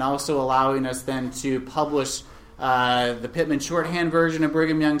timeline, and also allowing us then to publish the Pittman shorthand version of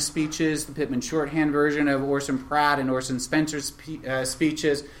Brigham Young's speeches, the Pittman shorthand version of Orson Pratt and Orson Spencer's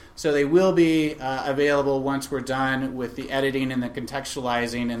speeches. So they will be available once we're done with the editing and the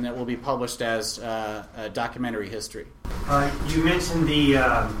contextualizing, and it will be published as a documentary history. You mentioned the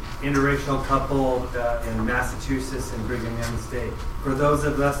interracial couple in Massachusetts and Brigham Young State. For those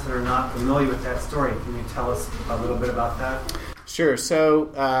of us that are not familiar with that story, can you tell us a little bit about that? Sure.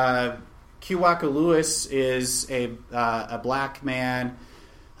 So Kiwaka Lewis is a black man.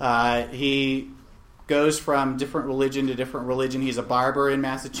 He goes from different religion to different religion. He's a barber in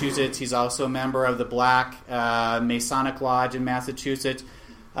Massachusetts. He's also a member of the Black Masonic Lodge in Massachusetts.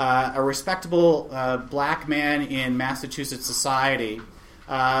 A respectable black man in Massachusetts society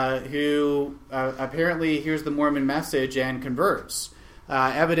who apparently hears the Mormon message and converts.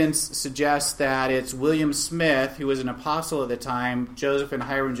 Evidence suggests that it's William Smith, who was an apostle at the time, Joseph and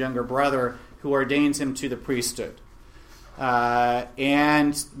Hiram's younger brother, who ordains him to the priesthood.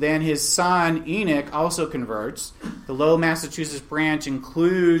 And then his son, Enoch, also converts. The Lowell, Massachusetts branch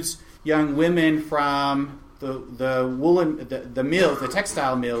includes young women from the woolen, the mills, the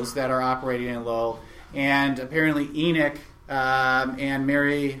textile mills that are operating in Lowell. And apparently Enoch and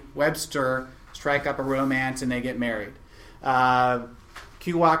Mary Webster strike up a romance and they get married.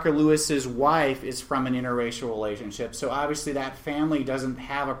 Q. Walker Lewis's wife is from an interracial relationship, so obviously that family doesn't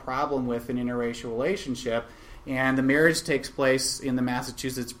have a problem with an interracial relationship, and the marriage takes place in the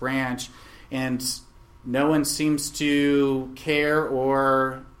Massachusetts branch, and no one seems to care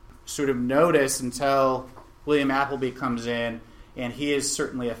or sort of notice until William Appleby comes in, and he is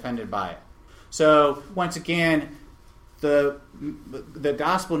certainly offended by it. So once again, the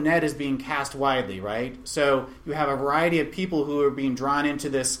gospel net is being cast widely, right? So you have a variety of people who are being drawn into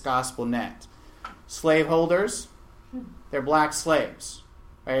this gospel net. Slaveholders, they're black slaves,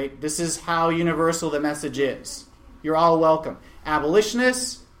 right? This is how universal the message is. You're all welcome.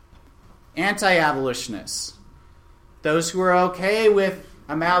 Abolitionists, anti-abolitionists, those who are okay with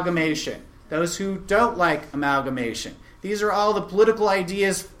amalgamation, those who don't like amalgamation. These are all the political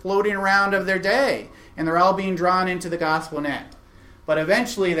ideas floating around of their day, and they're all being drawn into the gospel net. But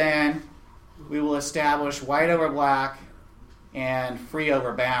eventually then, we will establish white over black and free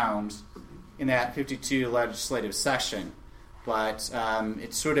over bound in that 52 legislative session. But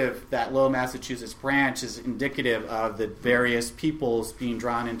it's sort of that Lowell, Massachusetts branch is indicative of the various peoples being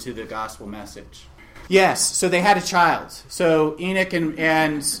drawn into the gospel message. Yes, so they had a child. So Enoch and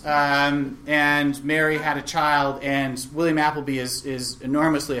Mary had a child, and William Appleby is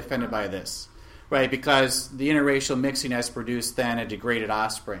enormously offended by this, right? Because the interracial mixing has produced then a degraded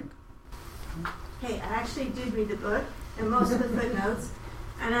offspring. Hey, I actually did read the book and most of the footnotes,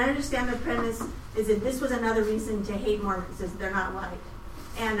 and I understand the premise is that this was another reason to hate Mormons, is they're not white.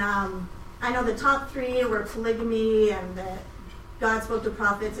 And I know the top three were polygamy and that God spoke to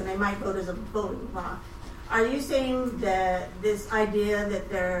prophets, and they might vote as a voting law. Are you saying that this idea that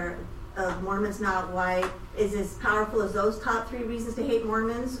they're Mormons not white is as powerful as those top three reasons to hate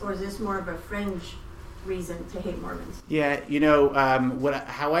Mormons, or is this more of a fringe reason to hate Mormons? Yeah,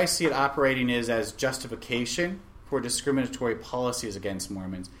 how I see it operating is as justification for discriminatory policies against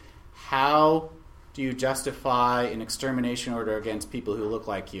Mormons. How do you justify an extermination order against people who look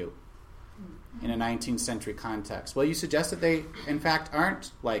like you in a 19th century context? Well, you suggest that they, in fact,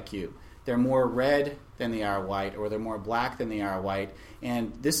 aren't like you. They're more red than they are white, or they're more black than they are white,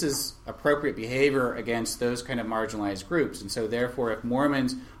 and this is appropriate behavior against those kind of marginalized groups. And so, therefore, if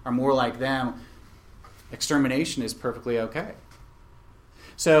Mormons are more like them, extermination is perfectly okay.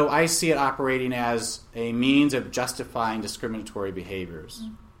 So I see it operating as a means of justifying discriminatory behaviors.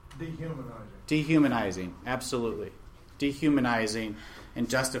 Dehumanizing, absolutely. Dehumanizing and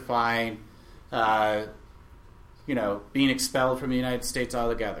justifying, being expelled from the United States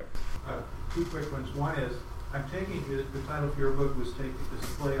altogether. Two quick ones. One is, I'm taking the title of your book was taking this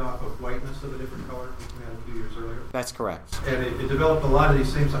play off of Whiteness of a Different Color, which we had a few years earlier. That's correct. And it developed a lot of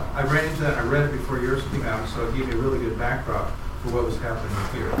these themes. I ran into that and I read it before yours came out, so it gave me a really good backdrop for what was happening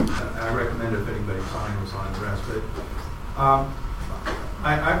here. And I recommend it if anybody saw Amazon and the rest. But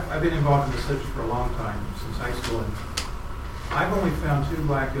I've been involved in this subject for a long time, since high school, and I've only found two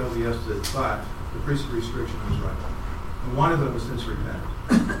black LDS that thought the priesthood restriction was right. And one of them has since repented.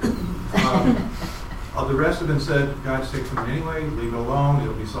 The rest of them said, God's taking them anyway, leave it alone,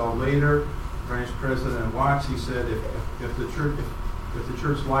 it'll be solved later. Branch President Watts, he said, if the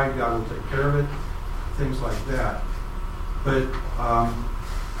church lied, God will take care of it, things like that. But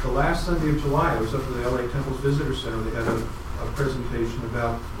the last Sunday of July, I was up at the LA Temple's Visitor Center. They had a presentation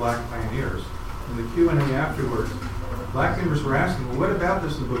about black pioneers. In the Q&A afterwards, black members were asking, well, what about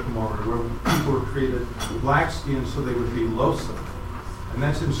this in the Book of Mormon, where people were treated black skinned so they would be loathsome? And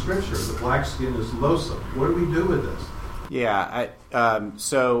that's in Scripture. The black skin is loathsome. What do we do with this? Yeah,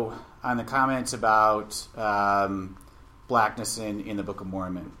 so on the comments about blackness in the Book of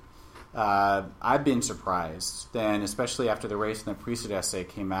Mormon, I've been surprised then, especially after the Race and the Priesthood essay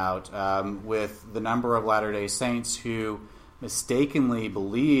came out, with the number of Latter-day Saints who mistakenly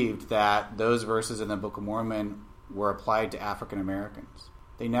believed that those verses in the Book of Mormon were applied to African Americans.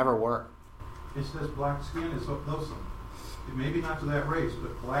 They never were. It says black skin is loathsome. Maybe not to that race,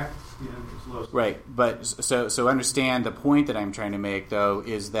 but black skin is loathsome. Right, but so understand the point that I'm trying to make, though,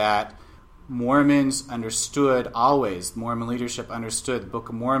 is that Mormons understood always, Mormon leadership understood the Book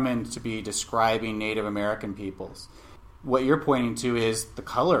of Mormon to be describing Native American peoples. What you're pointing to is the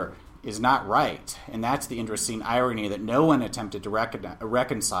color is not right, and that's the interesting irony that no one attempted to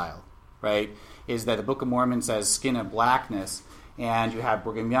reconcile, right, is that the Book of Mormon says skin of blackness, and you have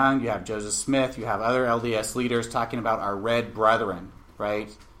Brigham Young, you have Joseph Smith, you have other LDS leaders talking about our red brethren, right,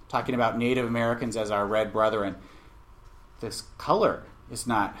 talking about Native Americans as our red brethren. This color is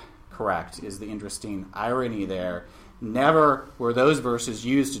not correct, is the interesting irony there. Never were those verses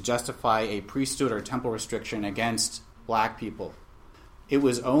used to justify a priesthood or temple restriction against black people. It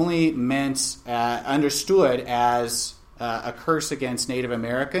was only meant, understood as a curse against Native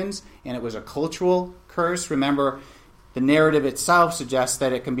Americans, and it was a cultural curse. Remember, the narrative itself suggests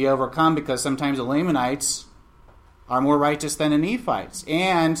that it can be overcome because sometimes the Lamanites are more righteous than the Nephites.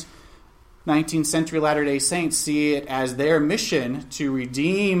 And 19th century Latter-day Saints see it as their mission to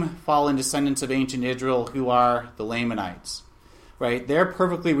redeem fallen descendants of ancient Israel who are the Lamanites. Right? They're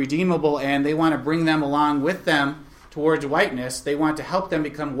perfectly redeemable, and they want to bring them along with them towards whiteness. They want to help them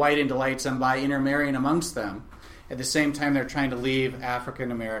become white and delightsome by intermarrying amongst them. At the same time, they're trying to leave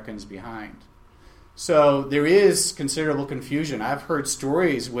African Americans behind. So there is considerable confusion. I've heard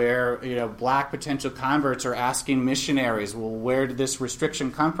stories where black potential converts are asking missionaries, well, where did this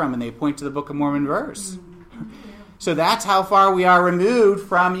restriction come from? And they point to the Book of Mormon verse. So that's how far we are removed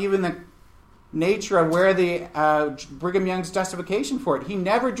from even the nature of where the Brigham Young's justification for it. He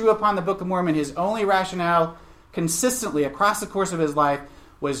never drew upon the Book of Mormon. His only rationale consistently across the course of his life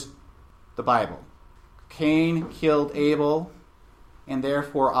was the Bible. Cain killed Abel, and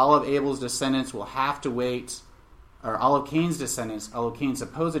therefore all of Abel's descendants will have to wait, or all of Cain's descendants, all of Cain's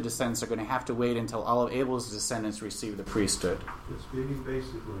supposed descendants are going to have to wait until all of Abel's descendants receive the priesthood. It's speaking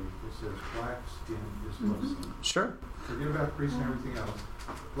basically, it says black skin is loathsome. Sure. Forget about priest and everything else.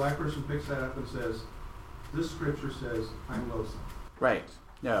 Black person picks that up and says, this scripture says I'm loathsome. Right.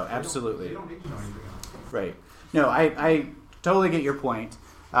 No, absolutely. They don't need to know anything else. Right. No, I totally get your point.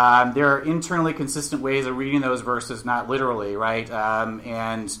 There are internally consistent ways of reading those verses, not literally, right?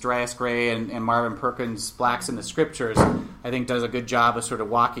 And Darius Gray and Marvin Perkins' Blacks in the Scriptures, I think, does a good job of sort of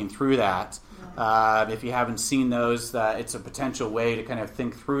walking through that. If you haven't seen those, it's a potential way to kind of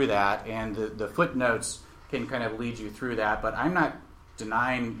think through that, and the footnotes can kind of lead you through that. But I'm not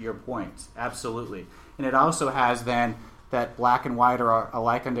denying your point, absolutely. And it also has then that black and white are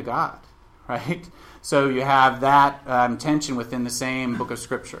alike unto God, right? So you have that tension within the same book of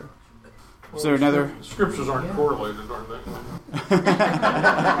Scripture. Well, is there another? Scriptures aren't correlated, are they?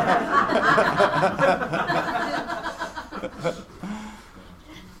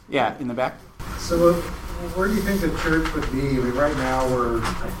 Yeah, in the back. So where do you think the church would be? I mean, right now we're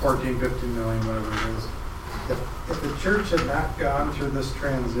 14, 15 million, whatever it is. If the church had not gone through this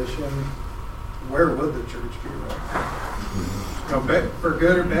transition, where would the church be right now? For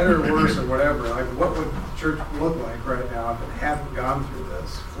good or better or worse or whatever, like what would the church look like right now if it hadn't gone through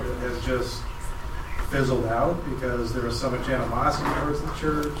this? Would it have just fizzled out because there was so much animosity towards the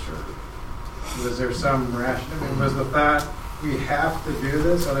church, or was there some rationale? I mean, was the thought we have to do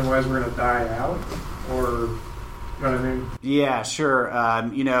this, otherwise we're going to die out, or you know what I mean? Yeah, sure.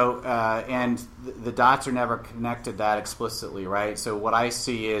 And the dots are never connected that explicitly, right? So what I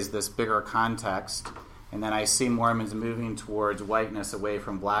see is this bigger context. And then I see Mormons moving towards whiteness away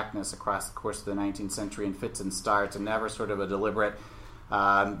from blackness across the course of the 19th century in fits and starts, and never sort of a deliberate,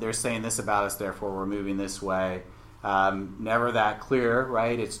 they're saying this about us, therefore we're moving this way. Never that clear,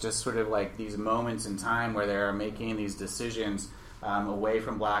 right? It's just sort of like these moments in time where they're making these decisions away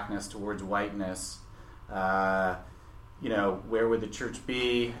from blackness towards whiteness. Where would the church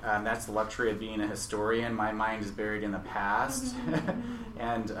be? That's the luxury of being a historian. My mind is buried in the past.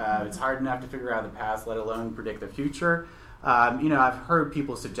 And it's hard enough to figure out the past, let alone predict the future. I've heard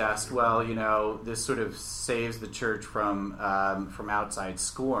people suggest, well, this sort of saves the church from outside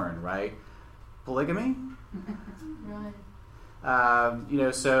scorn, right? Polygamy? Right.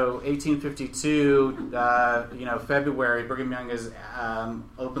 So 1852, February, Brigham Young is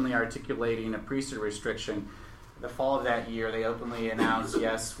openly articulating a priesthood restriction. The fall of that year, they openly announced,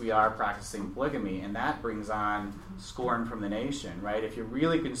 yes, we are practicing polygamy, and that brings on scorn from the nation, right? If you're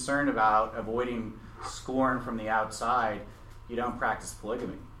really concerned about avoiding scorn from the outside, you don't practice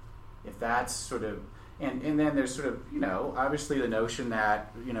polygamy. If that's sort of, and then there's sort of, obviously the notion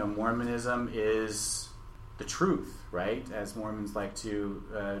that, Mormonism is the truth, right? As Mormons like to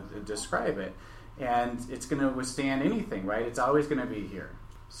describe it. And it's going to withstand anything, right? It's always going to be here.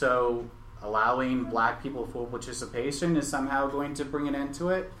 So allowing black people full participation is somehow going to bring an end to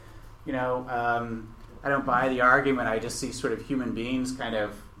it. I don't buy the argument. I just see sort of human beings kind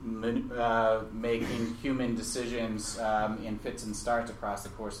of making human decisions in fits and starts across the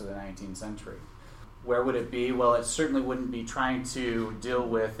course of the 19th century. Where would it be? Well, it certainly wouldn't be trying to deal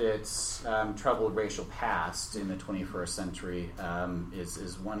with its troubled racial past in the 21st century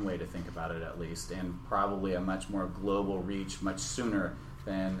is one way to think about it, at least, and probably a much more global reach much sooner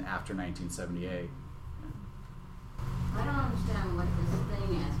than after 1978. I don't understand what this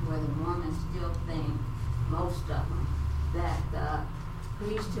thing is where the Mormons still think, most of them, that the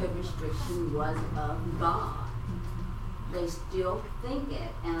priesthood restriction was of God. They still think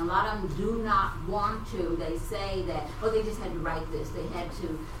it, and a lot of them do not want to. They say that, they just had to write this. They had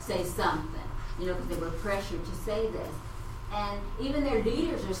to say something, because they were pressured to say this. And even their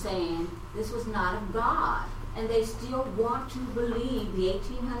leaders are saying this was not of God. And they still want to believe the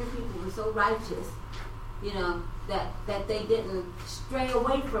 1,800 people were so righteous, that they didn't stray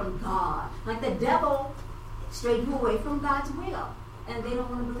away from God. Like the devil strayed you away from God's will. And they don't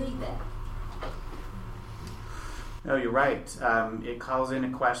want to believe that. No, you're right. It calls into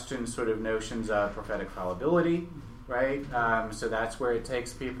question sort of notions of prophetic fallibility, right? So that's where it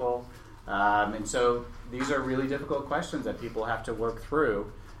takes people. And so these are really difficult questions that people have to work through.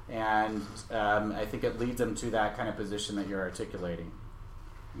 And I think it leads them to that kind of position that you're articulating.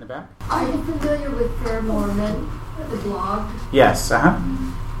 In the back? Are you familiar with Fair Mormon, the blog? Yes, And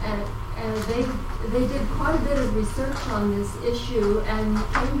they did quite a bit of research on this issue and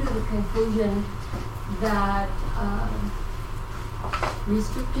came to the conclusion that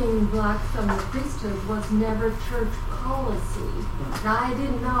restricting blacks from the priesthood was never church policy. Now, I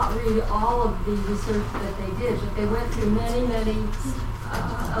did not read all of the research that they did, but they went through many, many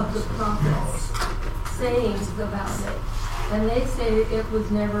of the prophets' sayings about it. And they say it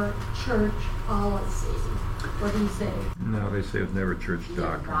was never church policy. What do you say? No, they say it was never church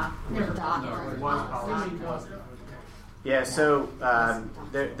doctrine. Never doctrine. Yeah, so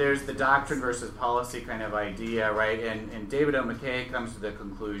there's the doctrine versus policy kind of idea, right? And David O. McKay comes to the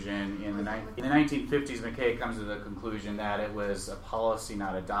conclusion in the 1950s. McKay comes to the conclusion that it was a policy,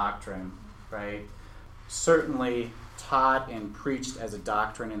 not a doctrine, right? Certainly taught and preached as a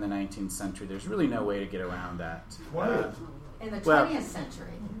doctrine in the 19th century. There's really no way to get around that. In the 20th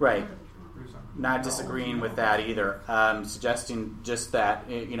century, right? Not disagreeing with that either. Suggesting just that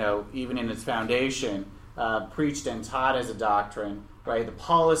even in its foundation. Preached and taught as a doctrine, right? The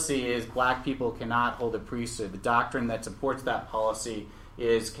policy is black people cannot hold a priesthood. The doctrine that supports that policy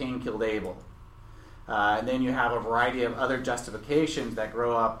is Cain killed Abel. And then you have a variety of other justifications that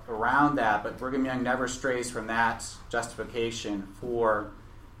grow up around that, but Brigham Young never strays from that justification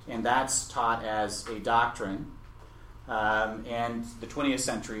and that's taught as a doctrine. And the 20th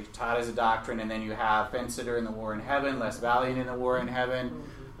century taught as a doctrine, and then you have Fensider in the War in Heaven, Less Valiant in the War in Heaven,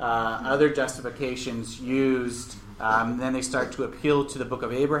 other justifications used. Then they start to appeal to the Book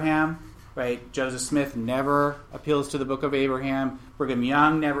of Abraham, right? Joseph Smith never appeals to the Book of Abraham. Brigham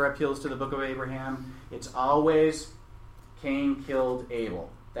Young never appeals to the Book of Abraham. It's always Cain killed Abel.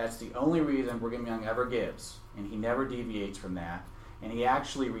 That's the only reason Brigham Young ever gives, and he never deviates from that. And he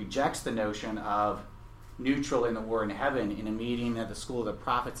actually rejects the notion of neutral in the War in Heaven in a meeting at the School of the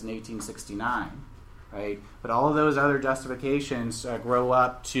Prophets in 1869. Right? But all of those other justifications grow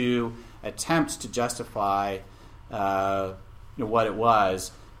up to attempts to justify what it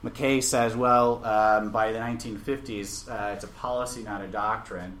was. McKay says, by the 1950s, it's a policy, not a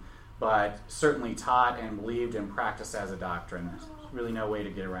doctrine, but certainly taught and believed and practiced as a doctrine. There's really no way to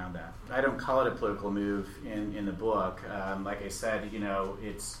get around that. I don't call it a political move in the book. Like I said, the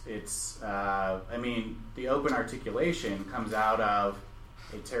open articulation comes out of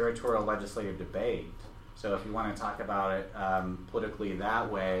a territorial legislative debate. So if you want to talk about it politically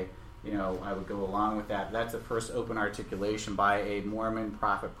that way, I would go along with that. That's the first open articulation by a Mormon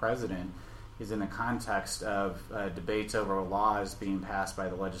prophet president is in the context of debates over laws being passed by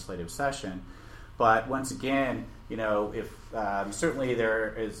the legislative session. But once again, if certainly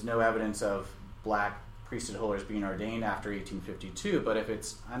there is no evidence of black priesthood holders being ordained after 1852, but if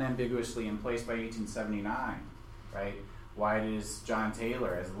it's unambiguously in place by 1879, right? Why does John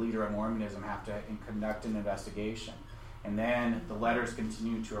Taylor, as the leader of Mormonism, have to conduct an investigation? And then the letters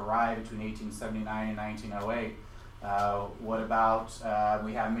continue to arrive between 1879 and 1908. What about,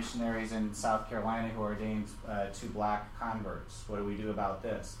 we have missionaries in South Carolina who ordained 2 black converts. What do we do about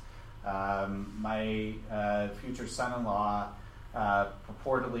this? My future son-in-law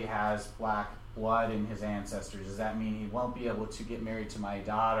purportedly has black blood in his ancestors. Does that mean he won't be able to get married to my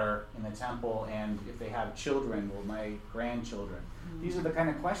daughter in the temple? And if they have children, will my grandchildren? These are the kind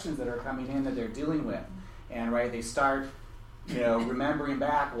of questions that are coming in that they're dealing with. And right, they start, remembering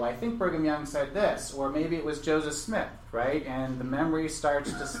back, well, I think Brigham Young said this, or maybe it was Joseph Smith, right? And the memory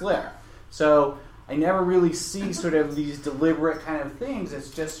starts to slip. So I never really see sort of these deliberate kind of things.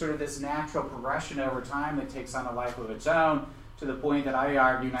 It's just sort of this natural progression over time that takes on a life of its own, to the point that I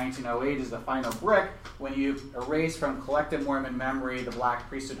argue 1908 is the final brick when you erase from collective Mormon memory the black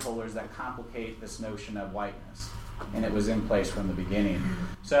priesthood holders that complicate this notion of whiteness. And it was in place from the beginning.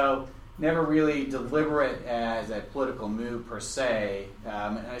 So never really deliberate as a political move per se,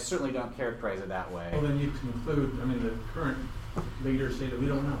 and I certainly don't characterize it that way. Well, then you conclude, the current leaders say that we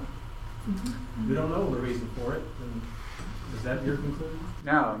don't know. We don't know the reason for it. And is that your conclusion?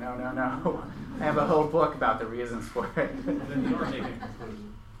 No. I have a whole book about the reasons for it. Then you are making a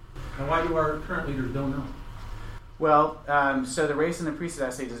conclusion. Now, why do our current leaders don't know? Well, so the Race and the Priesthood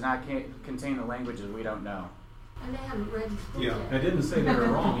essay does not contain the languages we don't know. And they haven't read the book Yeah, yet. I didn't say they were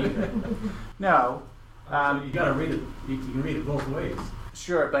wrong either. No. So you got to read it. You can read it both ways.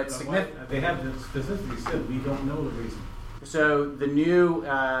 Sure, but they have specifically said we don't know the reason. So the new,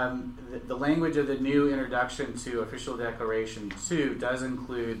 the language of the new introduction to Official Declaration 2 does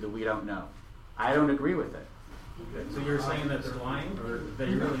include the we don't know. I don't agree with it. Okay. So you're saying that they're lying, or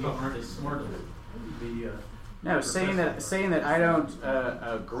they really aren't as smart as the no, saying that I don't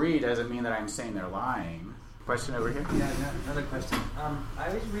agree doesn't mean that I'm saying they're lying. Question over here? Yeah, another question.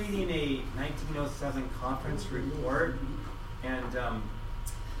 I was reading a 1907 conference report, and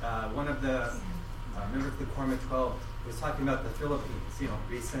one of the members of the Quorum of 12 was talking about the Philippines,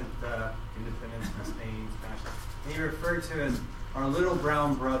 recent independence from Spain, Spanish. And he referred to as our little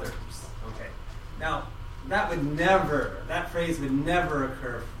brown brothers. Okay. Now, that phrase would never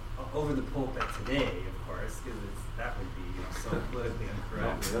occur over the pulpit today, of course, because that would be so politically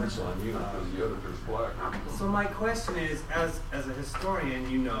incorrect. The editor's black. So my question is, as a historian,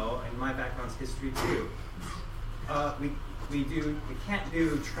 and my background's history too, we can't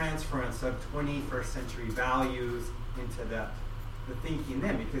do transference of 21st century values into the thinking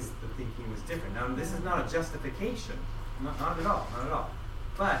then, because the thinking was different. Now, this is not a justification, not at all.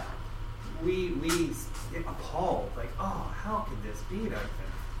 But we get appalled, like, oh, how could this be like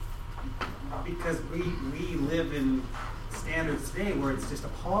that? Because we live in standards today where it's just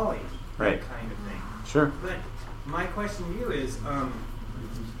appalling, right, that kind of thing. Sure. But my question to you is,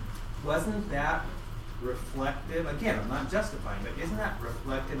 wasn't that reflective? Again, I'm not justifying, but isn't that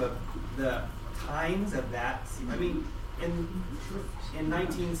reflective of the times of that? In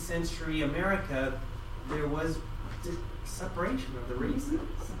 19th century America, there was separation of the races.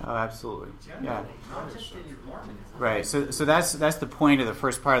 Oh, absolutely. Generally, not just in Mormonism. Right. So that's the point of the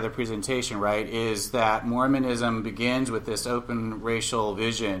first part of the presentation, right? Is that Mormonism begins with this open racial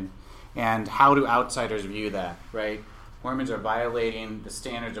vision, and how do outsiders view that, right? Mormons are violating the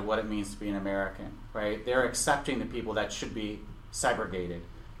standards of what it means to be an American, right? They're accepting the people that should be segregated,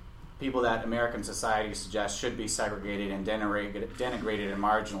 people that American society suggests should be segregated and denigrated and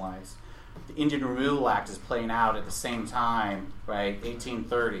marginalized. The Indian Removal Act is playing out at the same time, right?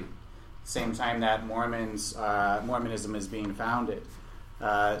 1830, same time that Mormonism is being founded.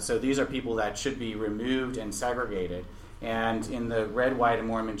 So these are people that should be removed and segregated. And in the Red, White, and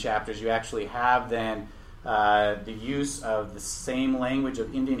Mormon chapters, you actually have then the use of the same language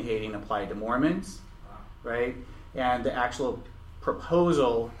of Indian hating applied to Mormons, right? And the actual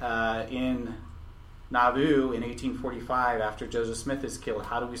proposal in Nauvoo in 1845, after Joseph Smith is killed,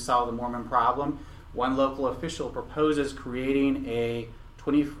 how do we solve the Mormon problem? One local official proposes creating a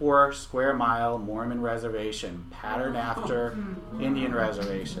 24 square mile Mormon reservation patterned after Indian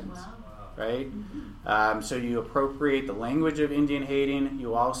reservations, right? So you appropriate the language of Indian hating.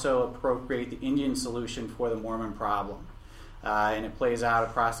 You also appropriate the Indian solution for the Mormon problem. And it plays out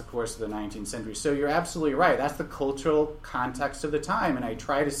across the course of the 19th century. So you're absolutely right. That's the cultural context of the time. And I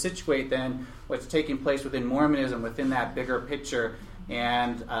try to situate then what's taking place within Mormonism within that bigger picture.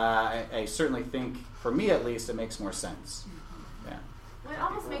 And I certainly think, for me at least, it makes more sense. Yeah. Well, it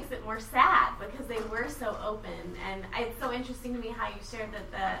almost makes it more sad because they were so open. And it's so interesting to me how you shared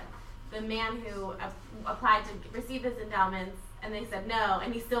that the man who applied to receive his endowments, and they said no,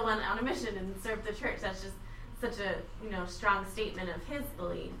 and he still went on a mission and served the church. That's just such a strong statement of his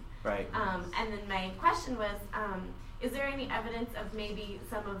belief. Right. And then my question was, is there any evidence of maybe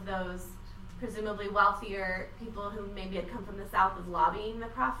some of those presumably wealthier people who maybe had come from the South of lobbying the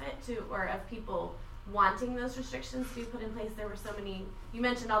prophet or of people wanting those restrictions to be put in place? There were so many. You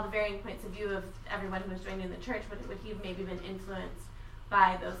mentioned all the varying points of view of everyone who was joining the church, but would he have maybe been influenced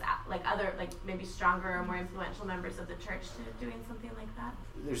by those other maybe stronger or more influential members of the church to doing something like that?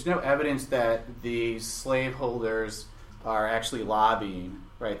 There's no evidence that the slaveholders are actually lobbying,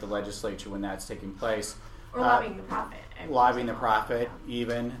 right, the legislature when that's taking place. Or lobbying the prophet. Lobbying the prophet,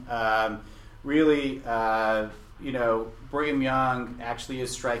 even. Brigham Young actually is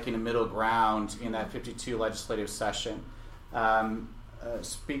striking a middle ground in that 52 legislative session.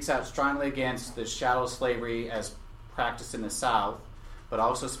 Speaks out strongly against the chattel slavery as practiced in the South, but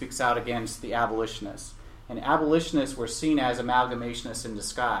also speaks out against the abolitionists. And abolitionists were seen as amalgamationists in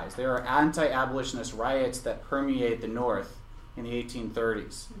disguise. There are anti-abolitionist riots that permeate the North in the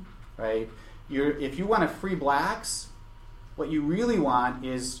 1830s, right? If you want to free blacks, what you really want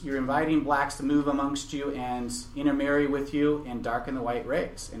is you're inviting blacks to move amongst you and intermarry with you and darken the white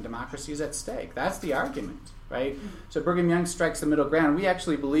race, and democracy is at stake. That's the argument, right? So Brigham Young strikes the middle ground. We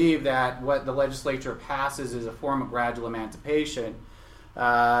actually believe that what the legislature passes is a form of gradual emancipation.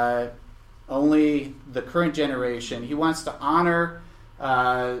 Only the current generation, he wants to honor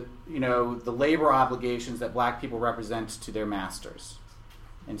the labor obligations that black people represent to their masters.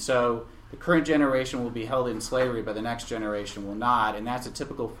 And so the current generation will be held in slavery, but the next generation will not. And that's a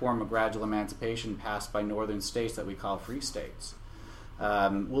typical form of gradual emancipation passed by northern states that we call free states.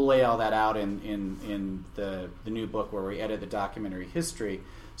 We'll lay all that out in the new book where we edit the documentary history.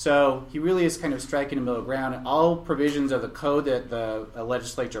 So he really is kind of striking a middle ground. All provisions of the code that the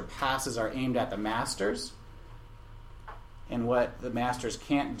legislature passes are aimed at the masters and what the masters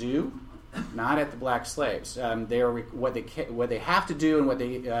can't do, not at the black slaves. They are what they have to do and what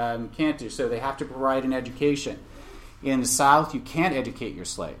they can't do. So they have to provide an education. In the South, you can't educate your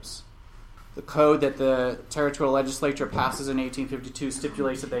slaves. The code that the territorial legislature passes in 1852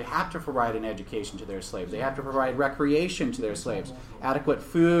 stipulates that they have to provide an education to their slaves. They have to provide recreation to their slaves, adequate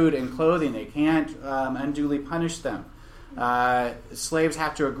food and clothing. They can't unduly punish them. Slaves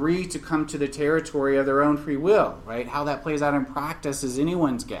have to agree to come to the territory of their own free will, right? How that plays out in practice is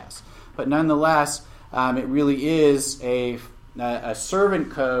anyone's guess. But nonetheless, it really is a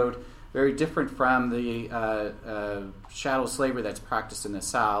servant code, very different from the chattel slavery that's practiced in the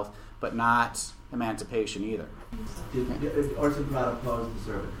South, but not emancipation either. Did Orson Pratt oppose the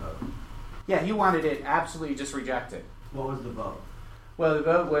servant code? Yeah, he wanted it absolutely just rejected. What was the vote? Well, the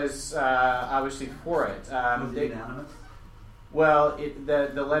vote was obviously for it. Was it unanimous? Well,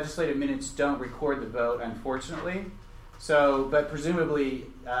 the legislative minutes don't record the vote, unfortunately. So, but presumably,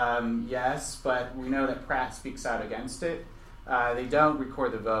 yes, but we know that Pratt speaks out against it. They don't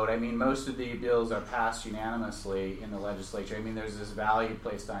record the vote. I mean, most of the bills are passed unanimously in the legislature. I mean, there's this value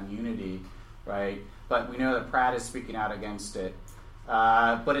placed on unity, right? But we know that Pratt is speaking out against it.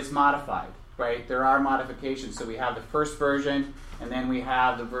 But it's modified, right? There are modifications. So we have the first version, and then we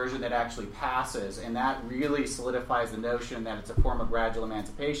have the version that actually passes. And that really solidifies the notion that it's a form of gradual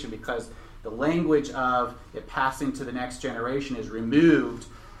emancipation because the language of it passing to the next generation is removed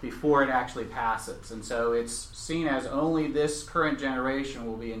before it actually passes. And so it's seen as only this current generation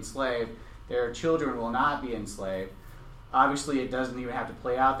will be enslaved. Their children will not be enslaved. Obviously, it doesn't even have to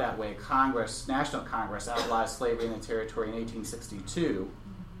play out that way. National Congress outlawed slavery in the territory in 1862,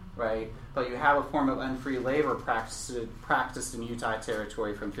 right? But you have a form of unfree labor practiced in Utah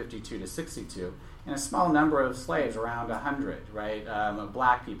Territory from 52 to 62. And a small number of slaves, around 100, right?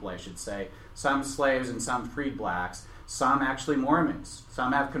 Black people, I should say. Some slaves and some freed blacks. Some actually Mormons.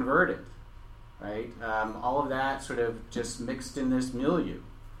 Some have converted, right? All of that sort of just mixed in this milieu.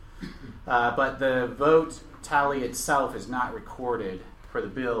 But the vote tally itself is not recorded for the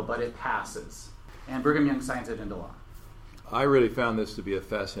bill, but it passes. And Brigham Young signs it into law. I really found this to be a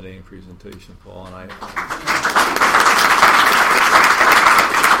fascinating presentation, Paul, and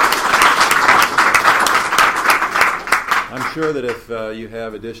I'm sure that if you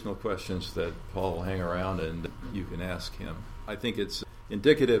have additional questions that Paul will hang around and you can ask him. I think it's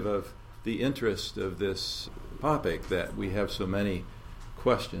indicative of the interest of this topic that we have so many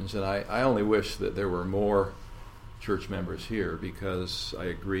questions, and I only wish that there were more church members here because I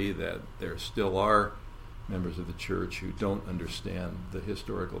agree that there still are members of the church who don't understand the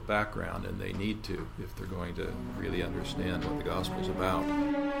historical background, and they need to if they're going to really understand what the gospel is about.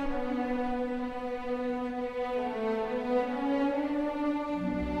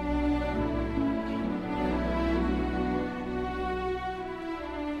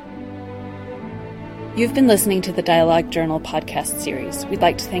 You've been listening to the Dialogue Journal podcast series. We'd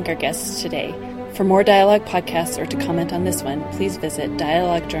like to thank our guests today. For more Dialogue podcasts or to comment on this one, please visit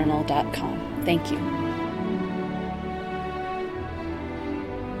dialoguejournal.com. Thank you.